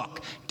bad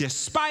luck,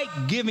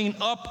 despite giving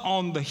up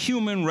on the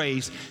human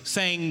race,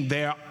 saying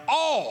they're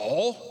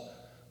all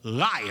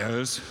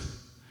liars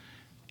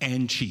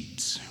and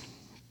cheats.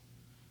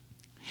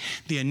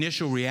 The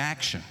initial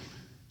reaction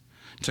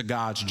to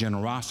God's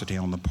generosity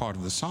on the part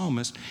of the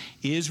psalmist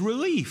is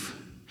relief.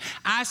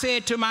 I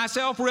said to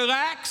myself,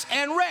 relax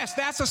and rest.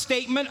 That's a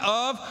statement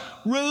of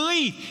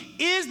relief.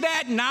 Is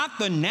that not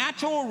the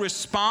natural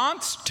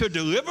response to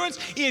deliverance?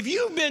 If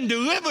you've been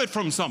delivered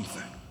from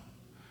something,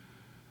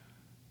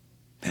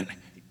 then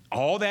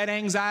all that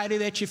anxiety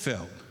that you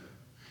felt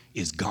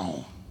is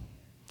gone.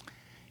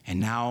 And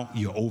now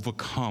you're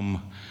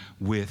overcome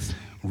with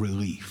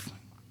relief.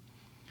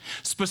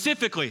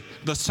 Specifically,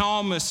 the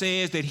psalmist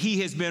says that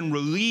he has been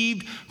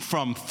relieved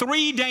from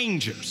 3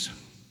 dangers.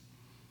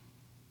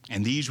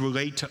 And these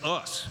relate to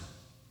us.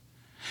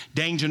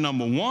 Danger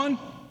number 1,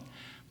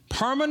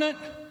 permanent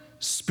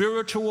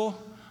spiritual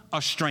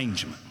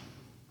estrangement.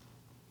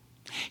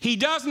 He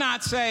does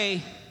not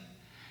say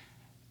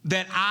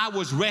that I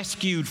was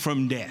rescued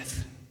from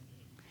death.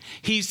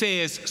 He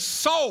says,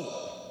 so,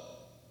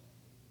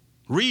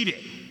 read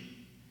it.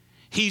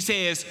 He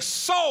says,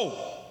 so,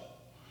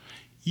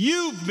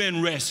 you've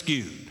been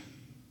rescued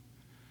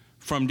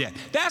from death.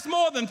 That's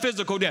more than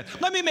physical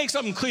death. Let me make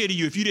something clear to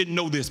you if you didn't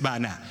know this by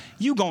now.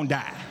 You're going to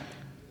die.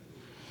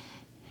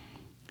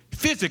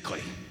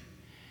 Physically,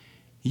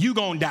 you're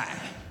going to die.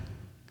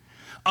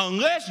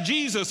 Unless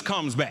Jesus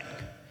comes back,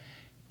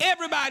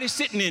 everybody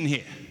sitting in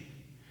here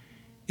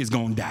is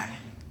going to die.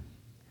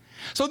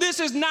 So this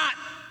is not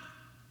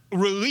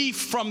relief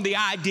from the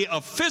idea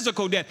of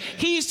physical death.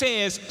 He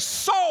says,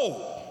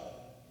 so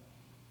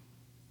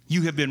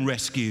you have been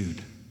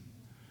rescued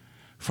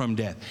from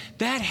death.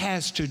 That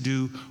has to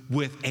do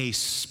with a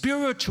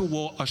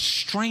spiritual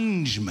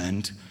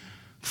estrangement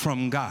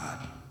from God.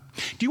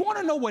 Do you want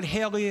to know what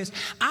hell is?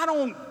 I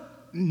don't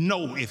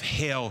know if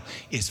hell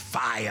is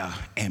fire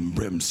and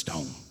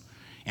brimstone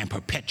and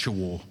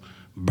perpetual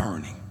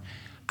burning.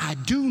 I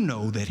do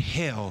know that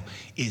hell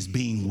is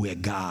being where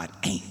God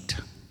ain't.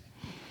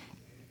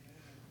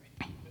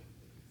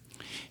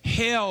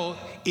 Hell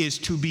is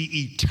to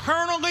be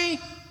eternally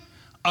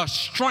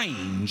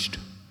estranged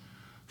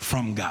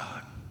from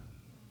God.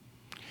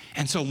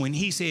 And so when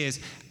he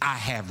says, I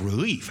have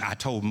relief, I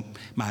told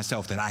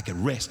myself that I could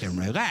rest and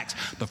relax.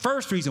 The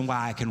first reason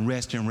why I can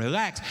rest and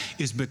relax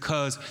is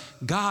because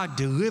God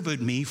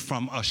delivered me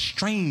from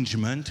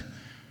estrangement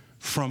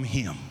from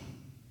him.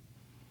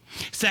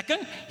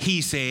 Second,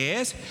 he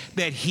says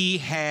that he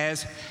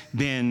has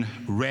been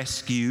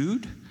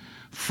rescued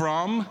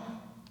from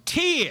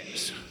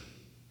tears.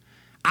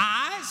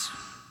 Eyes,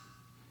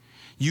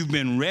 you've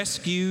been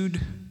rescued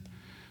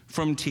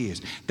from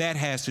tears. That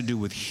has to do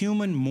with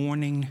human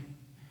mourning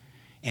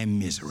and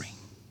misery.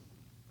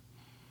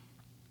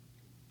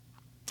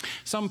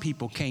 Some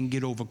people can't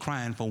get over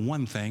crying for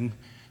one thing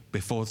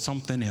before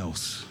something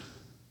else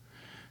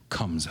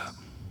comes up.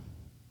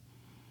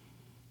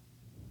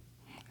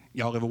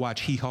 Y'all ever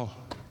watch Hee Haw?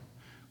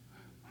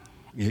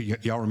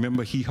 Y'all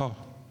remember Hee Haw?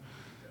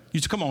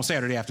 Used to come on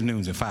Saturday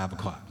afternoons at 5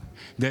 o'clock.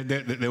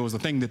 There was a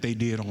thing that they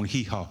did on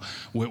Hee Haw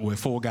where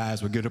four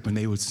guys would get up and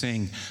they would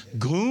sing,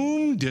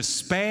 gloom,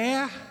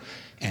 despair,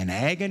 and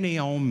agony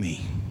on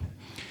me.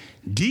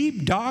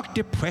 Deep, dark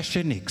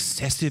depression,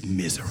 excessive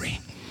misery.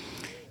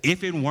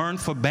 If it weren't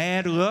for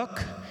bad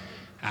luck,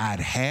 I'd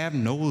have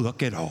no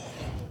luck at all.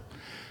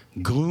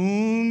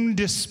 Gloom,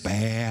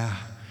 despair,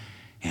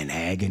 and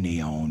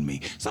agony on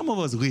me. Some of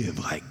us live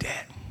like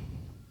that.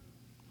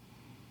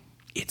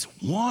 It's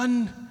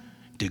one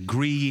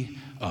degree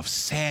of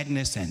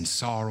sadness and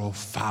sorrow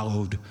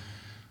followed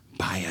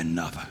by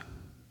another.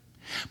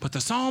 But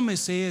the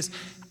psalmist says,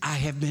 I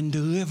have been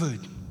delivered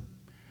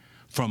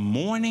from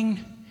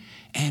mourning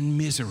and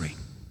misery.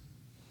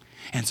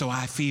 And so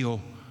I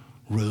feel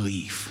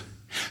relief.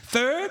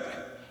 Third,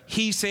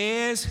 he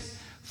says,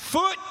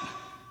 foot,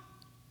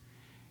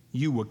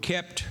 you were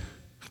kept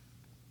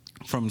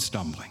from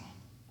stumbling.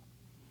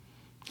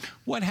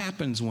 What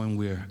happens when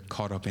we're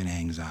caught up in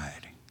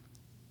anxiety?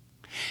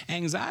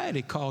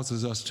 Anxiety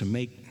causes us to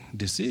make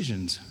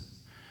decisions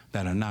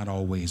that are not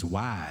always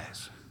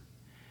wise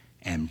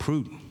and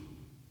prudent.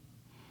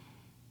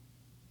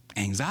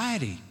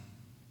 Anxiety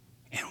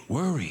and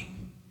worry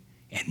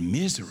and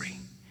misery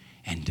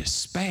and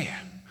despair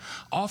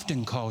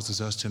often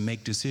causes us to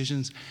make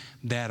decisions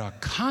that are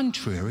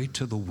contrary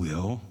to the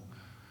will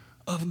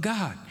of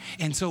God.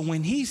 And so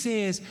when he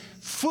says,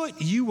 foot,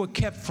 you were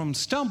kept from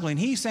stumbling,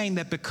 he's saying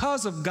that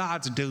because of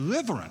God's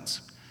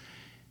deliverance,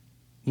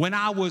 when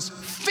I was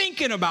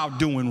thinking about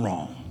doing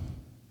wrong,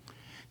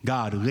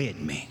 God led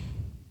me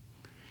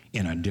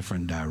in a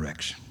different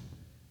direction.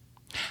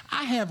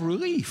 I have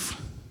relief.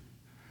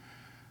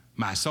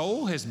 My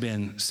soul has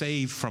been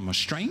saved from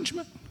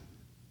estrangement.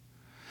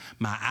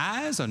 My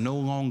eyes are no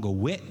longer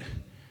wet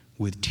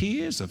with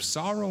tears of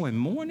sorrow and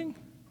mourning.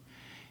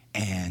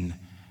 And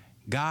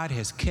God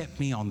has kept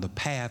me on the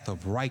path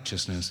of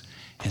righteousness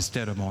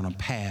instead of on a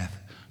path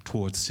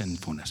towards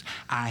sinfulness.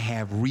 I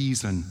have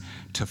reason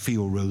to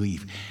feel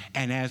relief.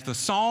 And as the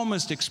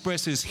psalmist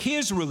expresses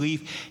his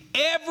relief,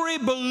 every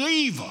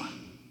believer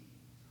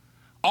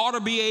ought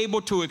to be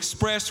able to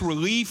express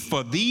relief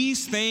for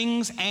these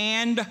things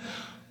and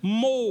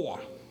more.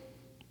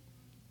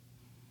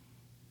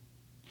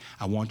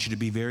 I want you to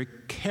be very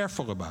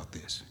careful about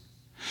this.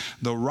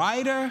 The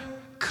writer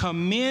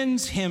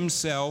commends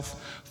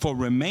himself for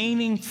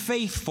remaining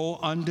faithful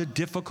under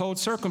difficult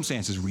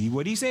circumstances. Read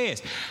what he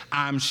says.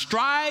 I'm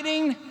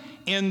striding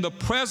in the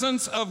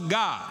presence of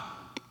God,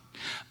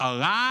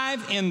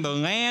 alive in the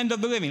land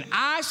of the living.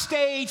 I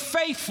stayed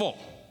faithful,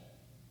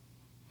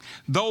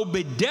 though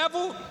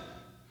bedeviled,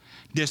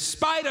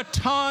 despite a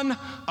ton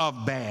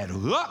of bad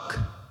luck,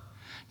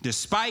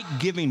 despite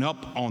giving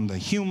up on the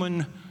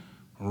human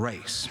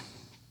race.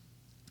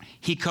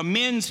 He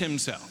commends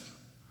himself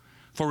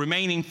for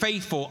remaining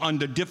faithful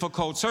under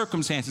difficult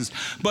circumstances.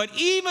 But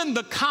even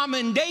the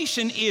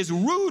commendation is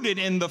rooted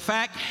in the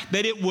fact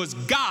that it was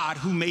God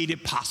who made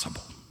it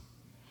possible.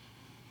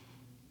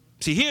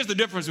 See, here's the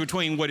difference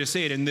between what is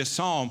said in this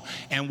psalm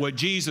and what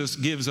Jesus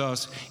gives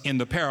us in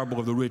the parable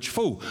of the rich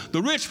fool.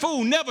 The rich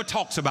fool never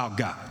talks about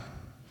God.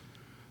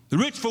 The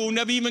rich fool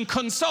never even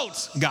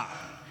consults God.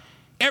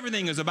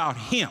 Everything is about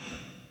him.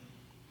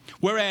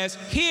 Whereas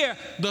here,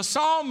 the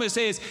psalmist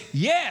says,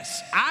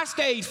 yes, I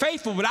stayed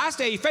faithful, but I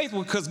stayed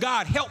faithful because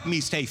God helped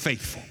me stay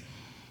faithful.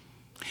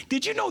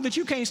 Did you know that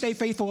you can't stay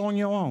faithful on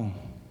your own?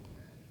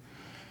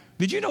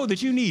 Did you know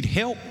that you need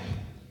help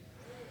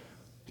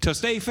to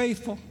stay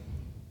faithful?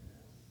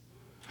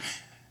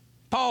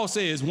 Paul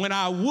says, when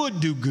I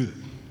would do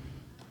good,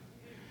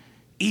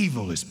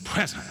 evil is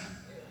present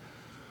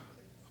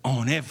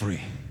on every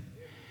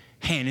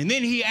hand. And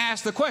then he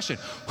asks the question,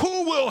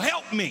 who will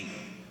help me?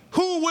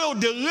 Who will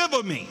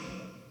deliver me?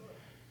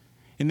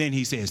 And then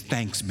he says,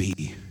 thanks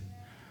be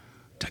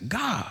to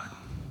God.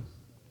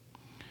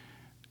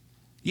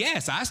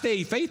 Yes, I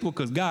stayed faithful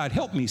because God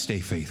helped me stay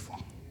faithful.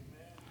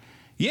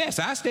 Yes,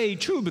 I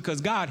stayed true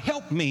because God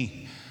helped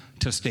me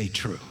to stay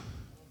true.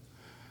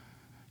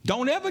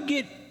 Don't ever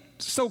get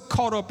so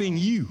caught up in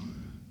you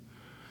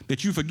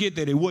that you forget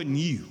that it wasn't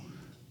you,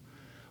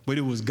 but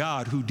it was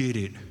God who did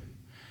it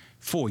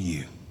for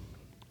you.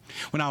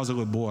 When I was a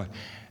little boy,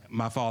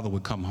 my father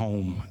would come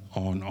home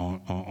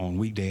on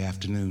weekday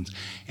afternoons,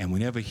 and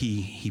whenever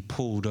he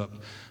pulled up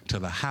to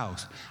the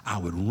house, I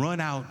would run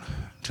out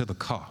to the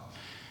car.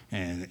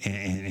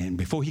 And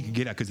before he could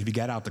get out, because if he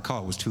got out the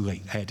car, it was too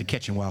late. I had to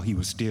catch him while he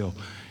was still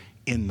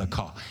in the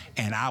car.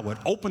 And I would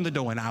open the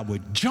door, and I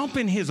would jump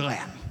in his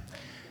lap.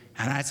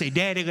 And I'd say,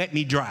 Daddy, let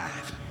me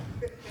drive.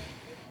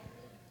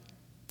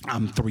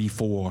 I'm 3,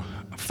 4,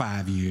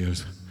 5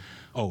 years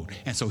old.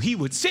 And so he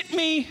would sit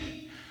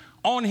me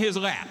on his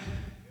lap,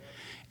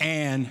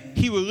 and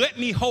he would let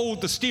me hold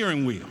the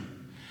steering wheel.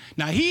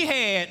 Now, he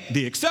had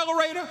the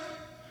accelerator,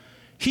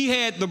 he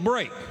had the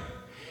brake.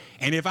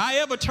 And if I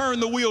ever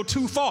turned the wheel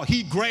too far,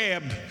 he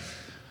grabbed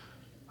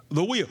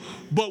the wheel.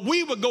 But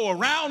we would go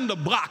around the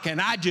block, and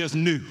I just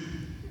knew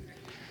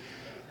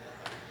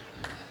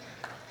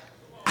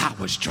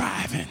was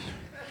driving.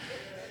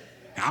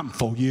 I'm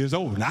 4 years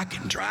old and I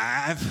can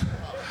drive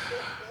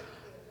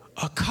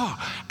a car.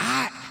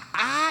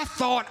 I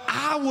thought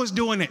I was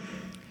doing it.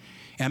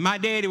 And my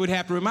daddy would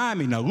have to remind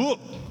me, now look,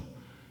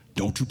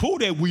 don't you pull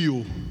that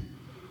wheel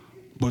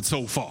but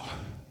so far.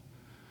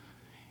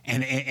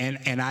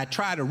 And I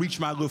try to reach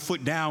my little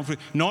foot down.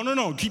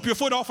 No, keep your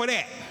foot off of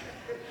that.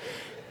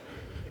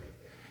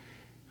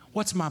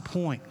 What's my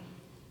point?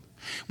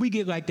 We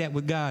get like that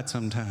with God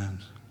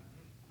sometimes.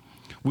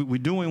 We're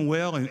doing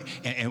well,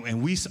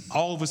 and we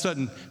all of a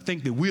sudden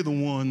think that we're the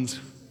ones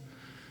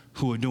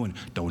who are doing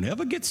it. Don't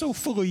ever get so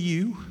full of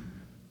you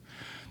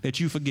that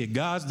you forget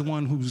God's the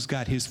one who's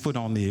got his foot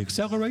on the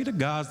accelerator.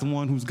 God's the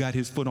one who's got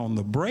his foot on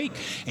the brake.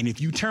 And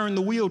if you turn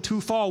the wheel too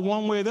far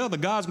one way or the other,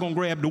 God's going to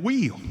grab the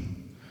wheel.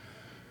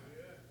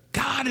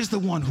 God is the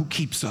one who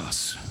keeps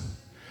us.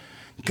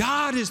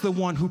 God is the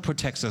one who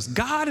protects us.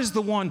 God is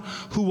the one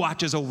who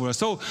watches over us.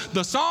 So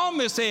the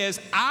psalmist says,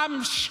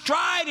 I'm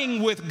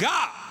striding with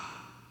God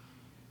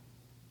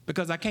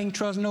because I can't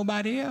trust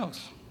nobody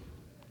else.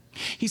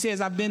 He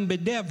says, I've been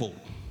bedeviled.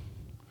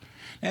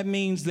 That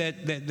means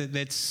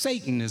that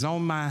Satan is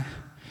on my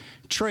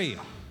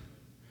trail.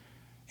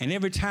 And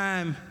every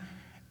time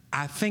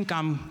I think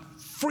I'm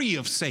free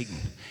of Satan,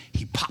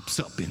 he pops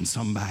up in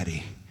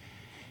somebody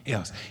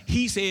else.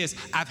 He says,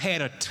 I've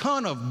had a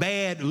ton of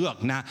bad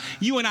luck. Now,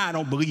 you and I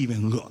don't believe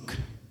in luck.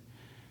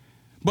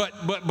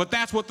 But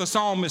that's what the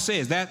psalmist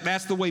says.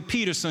 That's the way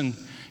Peterson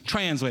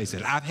translates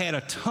it. I've had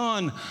a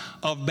ton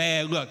of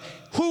bad luck.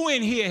 Who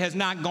in here has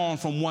not gone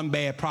from one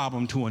bad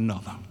problem to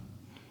another?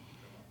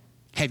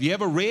 Have you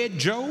ever read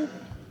Job?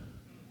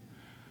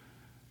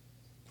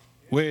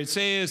 Where it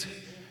says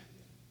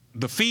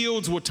the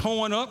fields were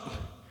torn up,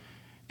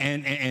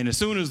 and as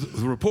soon as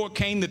the report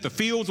came that the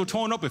fields were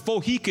torn up,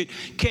 before he could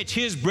catch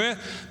his breath,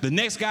 the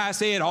next guy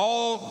said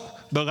all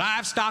the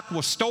livestock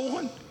was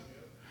stolen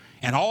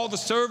and all the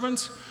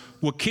servants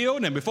were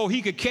killed. And before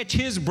he could catch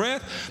his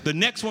breath, the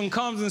next one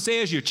comes and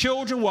says your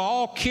children were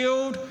all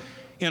killed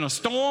in a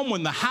storm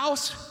when the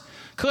house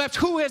collapsed.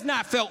 Who has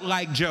not felt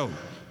like Job?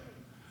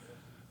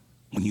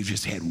 When you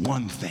just had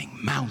one thing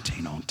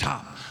mounting on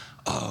top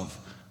of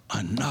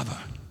another.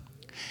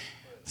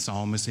 The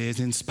psalmist says,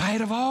 in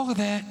spite of all of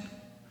that,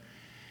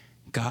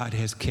 God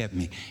has kept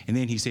me. And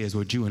then he says,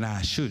 what you and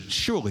I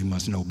surely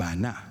must know by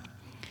now.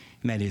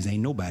 And that is,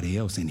 ain't nobody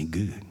else any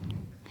good.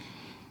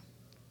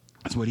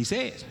 That's what he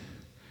says.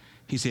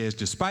 He says,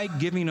 despite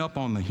giving up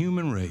on the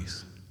human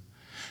race,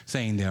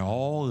 saying they're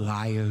all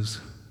liars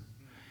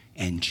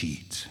and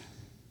cheats.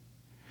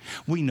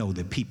 We know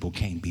that people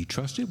can't be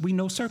trusted. We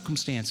know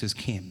circumstances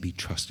can't be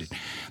trusted.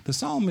 The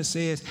psalmist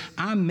says,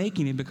 I'm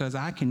making it because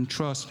I can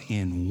trust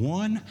in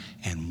one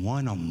and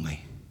one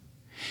only.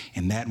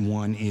 And that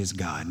one is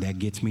God. That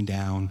gets me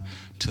down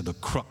to the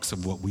crux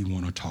of what we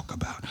want to talk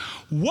about.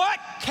 What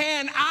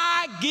can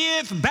I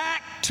give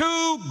back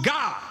to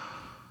God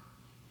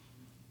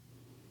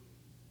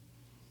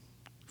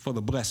for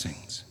the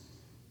blessings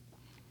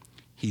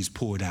he's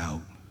poured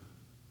out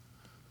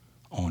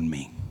on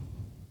me?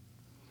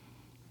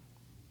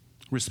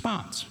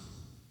 Response.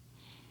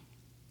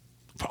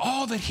 For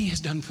all that he has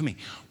done for me,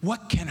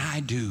 what can I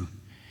do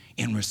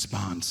in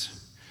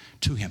response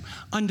to him?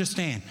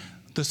 Understand,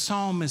 the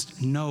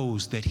psalmist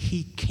knows that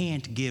he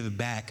can't give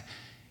back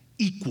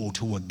equal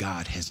to what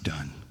God has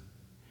done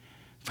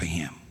for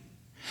him.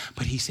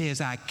 But he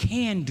says, I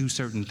can do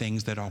certain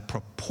things that are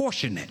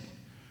proportionate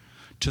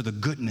to the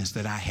goodness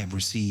that I have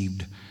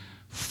received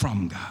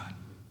from God.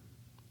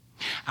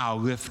 I'll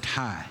lift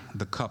high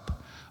the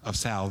cup of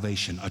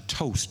salvation, a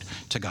toast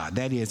to God.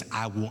 That is,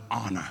 I will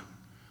honor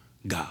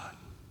God.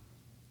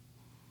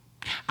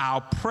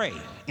 I'll pray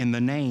in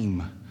the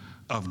name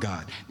of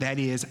God. That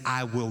is,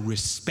 I will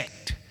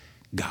respect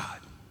God.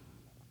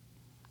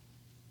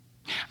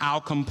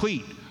 I'll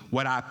complete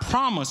what I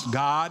promised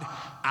God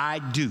I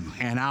do,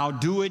 and I'll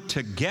do it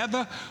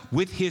together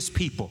with his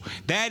people.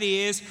 That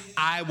is,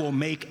 I will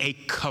make a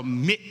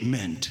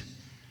commitment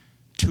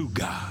to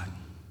God.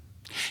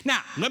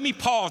 Now, let me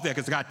pause there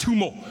because I got two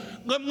more.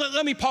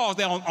 Let me pause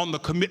there on the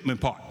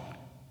commitment part.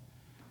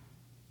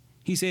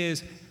 He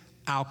says,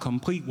 I'll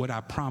complete what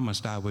I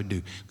promised I would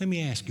do. Let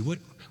me ask you,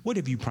 what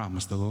have you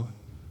promised the Lord?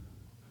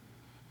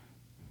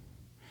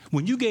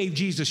 When you gave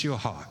Jesus your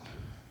heart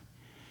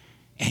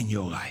and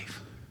your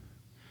life,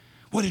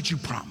 what did you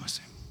promise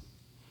him?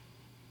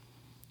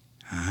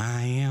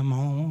 I am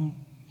on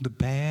the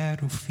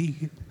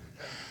battlefield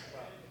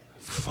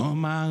for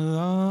my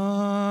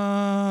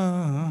love.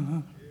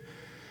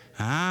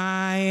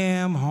 I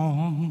am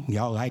home.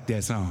 Y'all like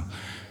that song?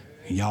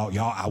 Y'all,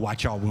 I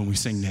watch y'all when we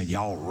sing that.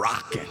 Y'all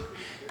rocking.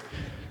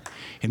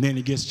 And then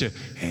it gets to,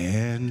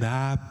 and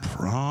I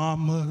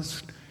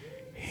promised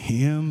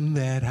him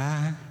that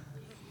I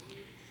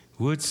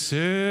would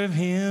serve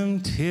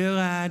him till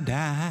I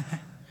die.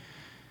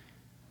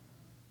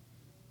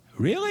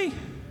 Really?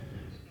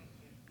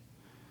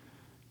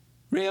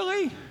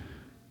 Really?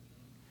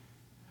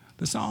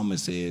 The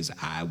psalmist says,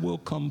 I will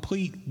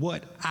complete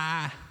what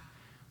I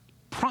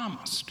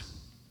promised.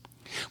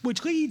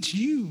 which leads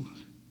you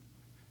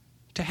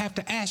to have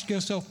to ask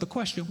yourself the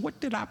question, what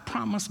did I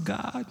promise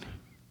God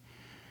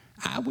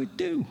I would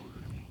do?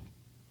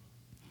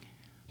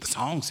 The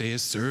song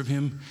says, serve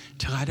him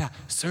till I die.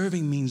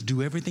 Serving means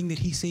do everything that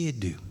he said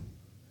do,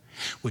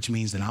 which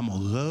means that I'm going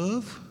to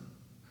love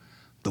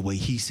the way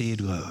he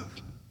said love.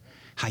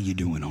 How you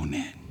doing on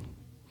that?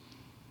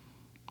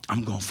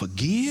 I'm going to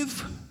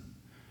forgive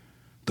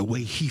the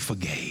way he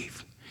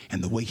forgave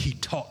and the way he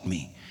taught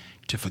me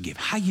to forgive.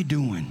 How you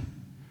doing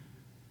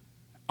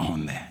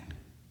on that?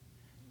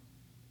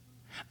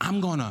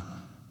 I'm going to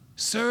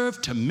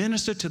serve to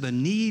minister to the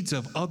needs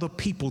of other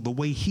people the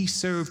way he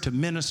served to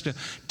minister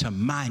to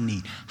my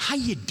need. How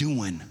you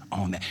doing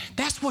on that?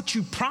 That's what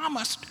you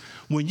promised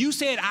when you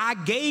said, I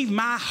gave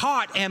my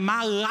heart and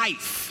my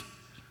life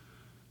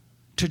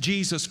to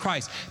Jesus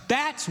Christ.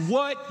 That's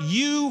what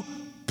you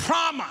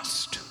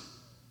promised.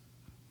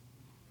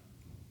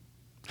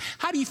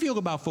 How do you feel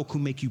about folk who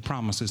make you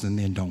promises and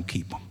then don't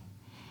keep them?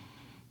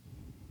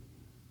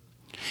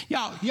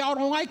 Y'all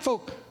don't like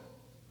folk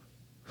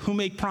who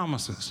make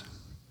promises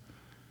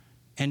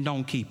and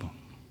don't keep them.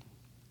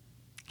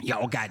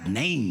 Y'all got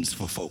names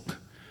for folk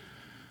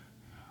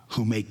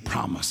who make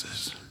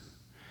promises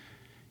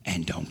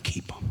and don't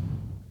keep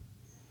them.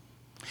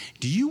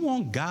 Do you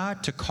want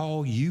God to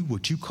call you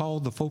what you call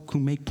the folk who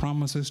make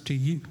promises to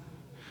you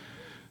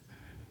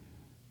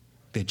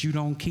that you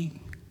don't keep?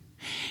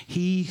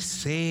 He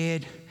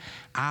said,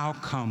 I'll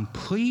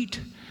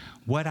complete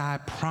what I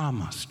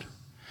promised.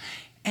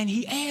 And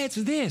he adds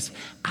this,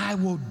 I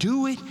will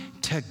do it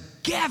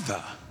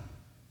together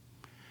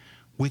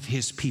with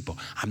his people.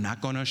 I'm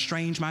not going to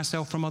estrange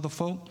myself from other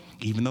folk.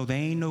 Even though they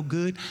ain't no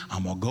good,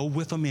 I'm going to go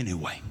with them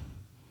anyway.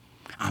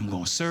 I'm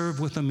going to serve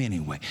with them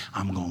anyway.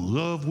 I'm going to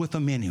love with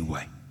them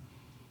anyway.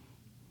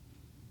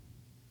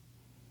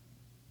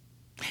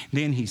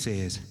 Then he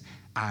says,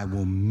 I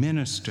will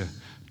minister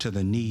to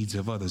the needs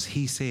of others.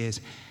 He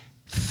says,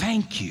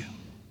 thank you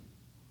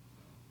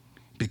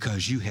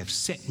because you have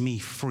set me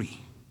free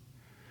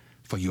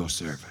for your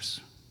service.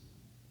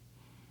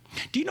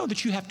 Do you know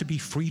that you have to be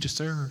free to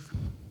serve?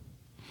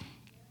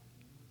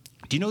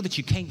 Do you know that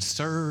you can't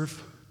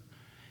serve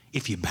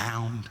if you're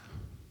bound?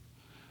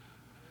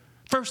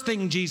 First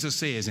thing Jesus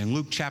says in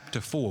Luke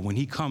chapter 4, when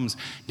he comes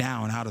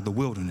down out of the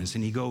wilderness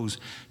and he goes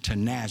to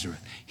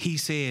Nazareth, he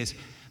says,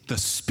 the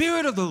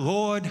Spirit of the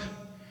Lord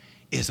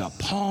is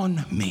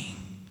upon me.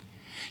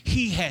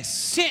 He has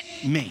sent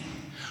me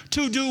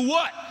to do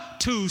what?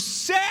 To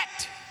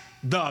set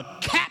the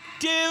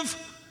captive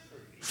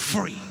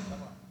free.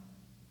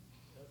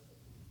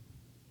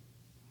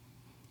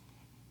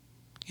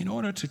 In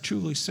order to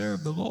truly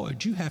serve the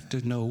Lord, you have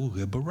to know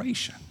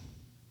liberation.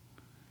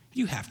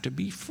 You have to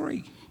be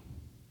free.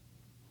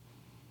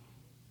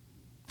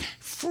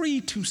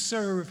 Free to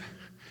serve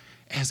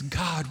as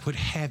God would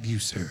have you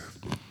serve.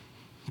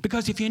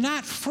 Because if you're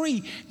not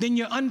free, then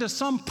you're under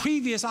some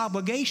previous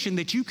obligation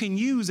that you can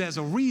use as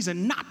a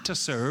reason not to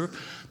serve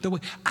the way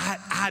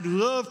I'd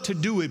love to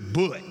do it,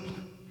 but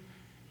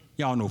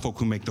y'all know folk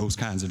who make those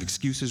kinds of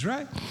excuses,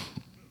 right?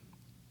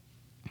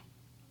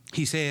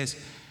 He says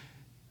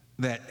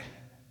that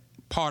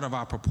part of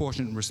our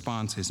proportionate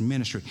response is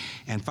ministry.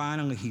 And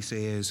finally, he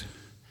says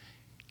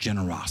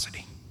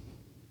generosity.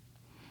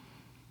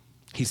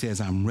 He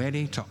says, I'm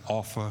ready to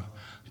offer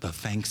the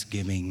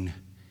Thanksgiving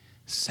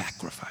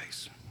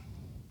sacrifice.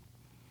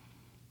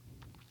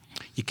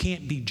 You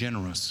can't be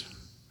generous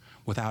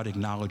without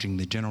acknowledging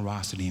that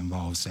generosity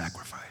involves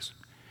sacrifice.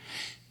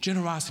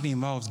 Generosity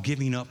involves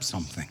giving up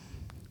something.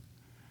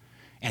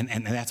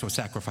 And that's what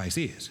sacrifice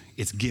is.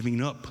 It's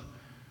giving up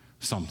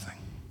something.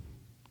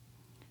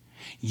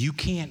 You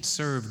can't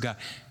serve God.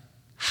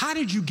 How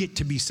did you get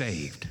to be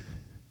saved?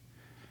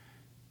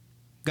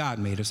 God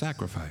made a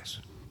sacrifice.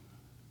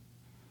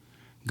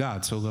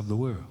 God so loved the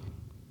world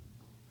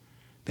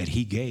that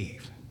he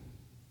gave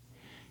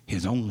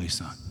his only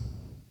son.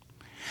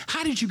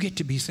 How did you get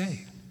to be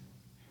saved?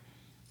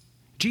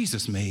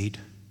 Jesus made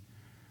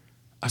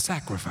a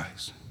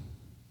sacrifice.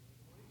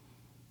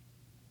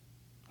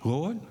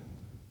 Lord,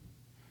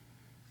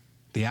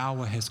 the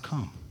hour has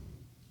come.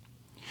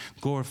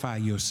 Glorify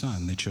your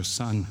son, that your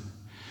son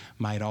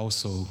might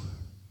also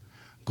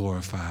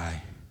glorify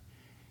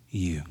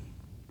you.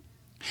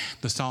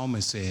 The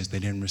psalmist says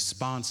that in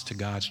response to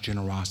God's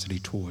generosity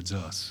towards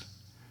us,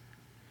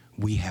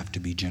 we have to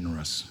be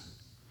generous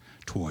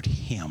toward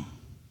him.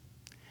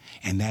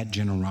 And that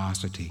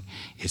generosity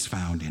is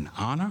found in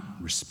honor,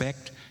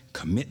 respect,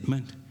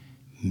 commitment,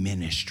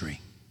 ministry,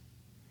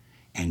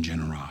 and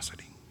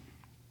generosity.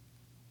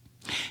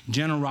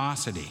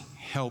 Generosity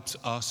helps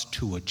us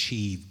to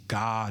achieve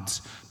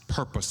God's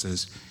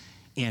purposes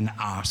in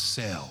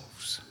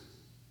ourselves.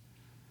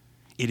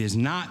 It is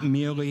not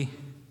merely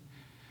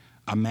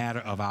a matter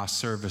of our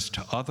service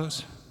to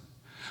others,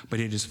 but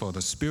it is for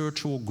the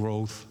spiritual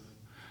growth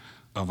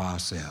of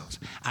ourselves.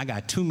 I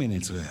got 2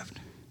 minutes left.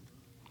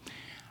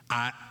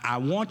 I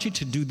want you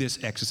to do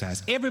this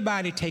exercise.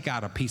 Everybody take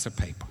out a piece of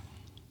paper.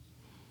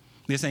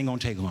 This ain't gonna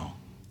take long.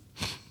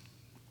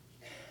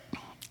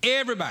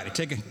 Everybody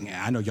take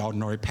I know y'all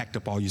already packed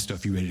up all your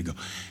stuff. You ready to go.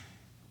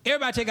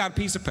 Everybody take out a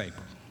piece of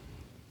paper.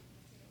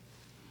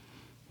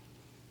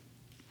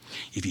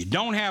 If you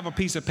don't have a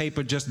piece of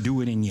paper, just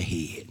do it in your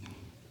head.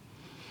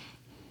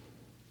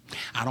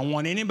 I don't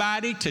want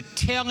anybody to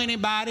tell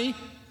anybody.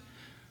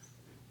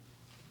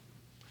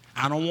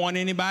 I don't want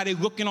anybody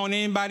looking on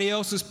anybody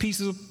else's piece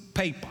of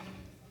paper.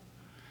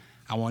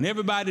 I want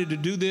everybody to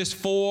do this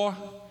for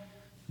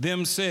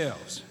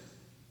themselves.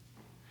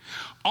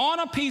 On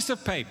a piece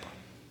of paper,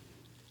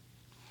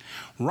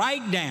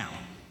 write down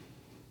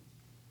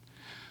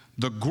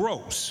the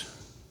gross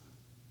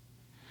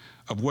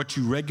of what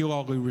you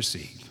regularly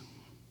receive.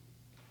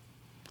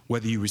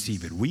 Whether you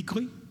receive it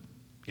weekly,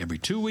 every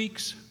 2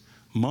 weeks,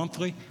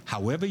 monthly,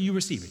 however you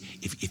receive it.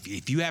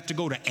 If you have to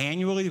go to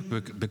annually,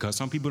 because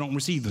some people don't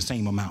receive the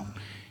same amount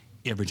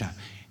every time,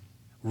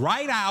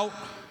 write out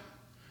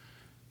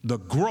the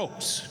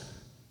gross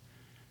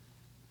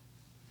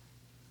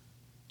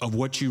of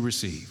what you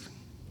receive.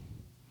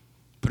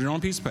 Put it on a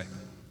piece of paper.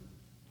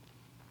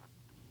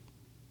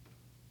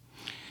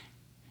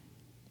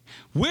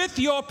 With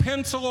your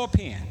pencil or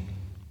pen,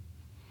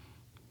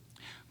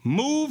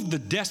 move the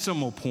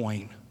decimal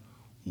point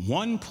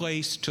one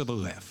place to the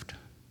left.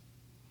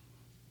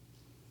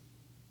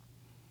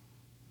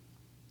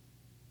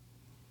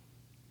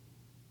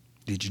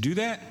 Did you do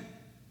that?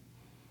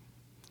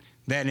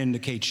 That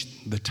indicates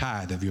the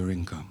tithe of your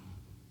income.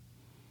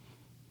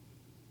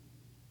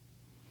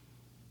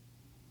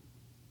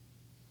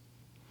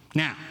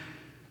 Now,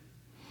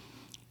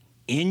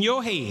 in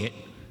your head,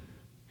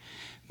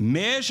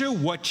 measure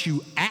what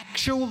you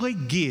actually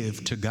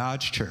give to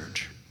God's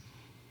church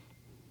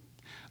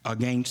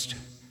against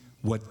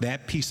what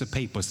that piece of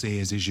paper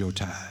says is your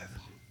tithe.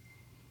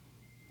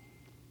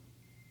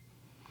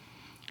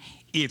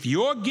 If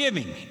your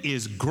giving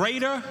is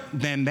greater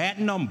than that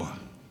number,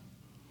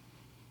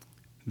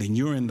 then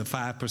you're in the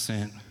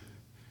 5%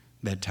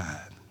 that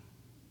tithe.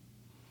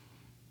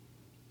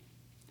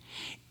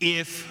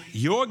 If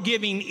your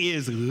giving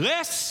is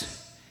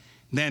less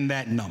than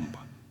that number,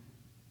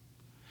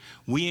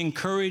 we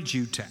encourage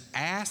you to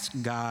ask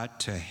God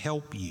to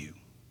help you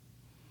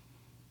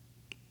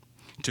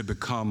to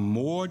become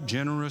more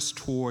generous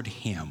toward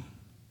Him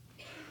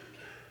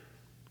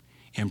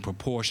in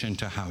proportion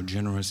to how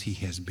generous He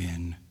has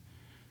been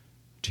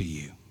to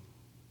you.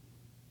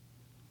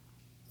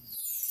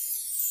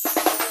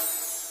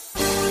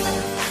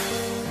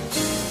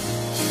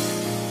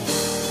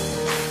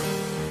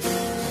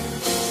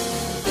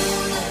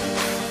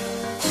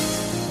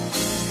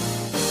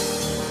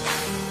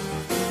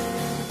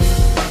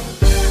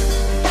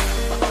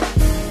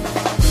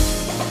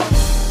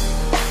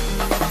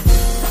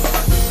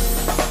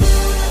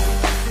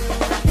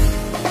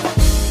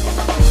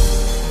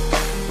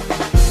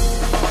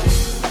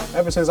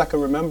 Ever since I can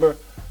remember,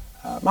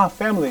 my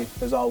family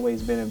has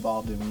always been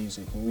involved in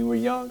music. When we were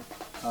young,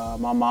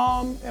 my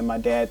mom and my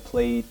dad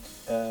played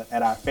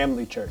at our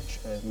family church,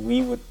 and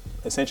we would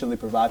essentially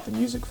provide the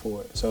music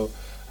for it. So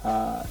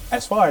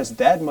as far as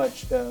that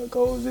much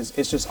goes,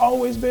 it's just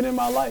always been in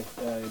my life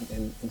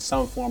in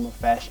some form or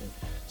fashion.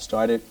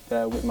 Started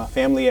with my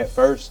family at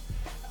first,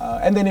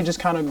 and then it just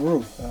kind of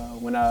grew.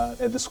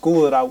 At the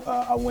school that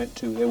I went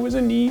to, there was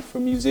a need for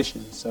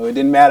musicians. So it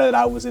didn't matter that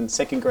I was in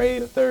 2nd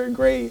grade or 3rd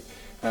grade.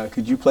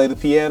 Could you play the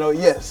piano?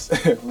 Yes,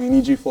 we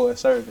need you for a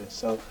service.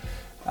 So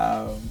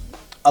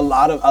a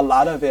lot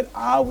of it,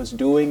 I was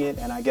doing it,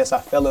 and I guess I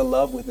fell in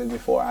love with it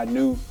before I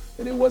knew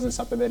that it wasn't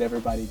something that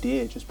everybody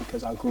did, just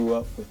because I grew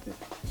up with it.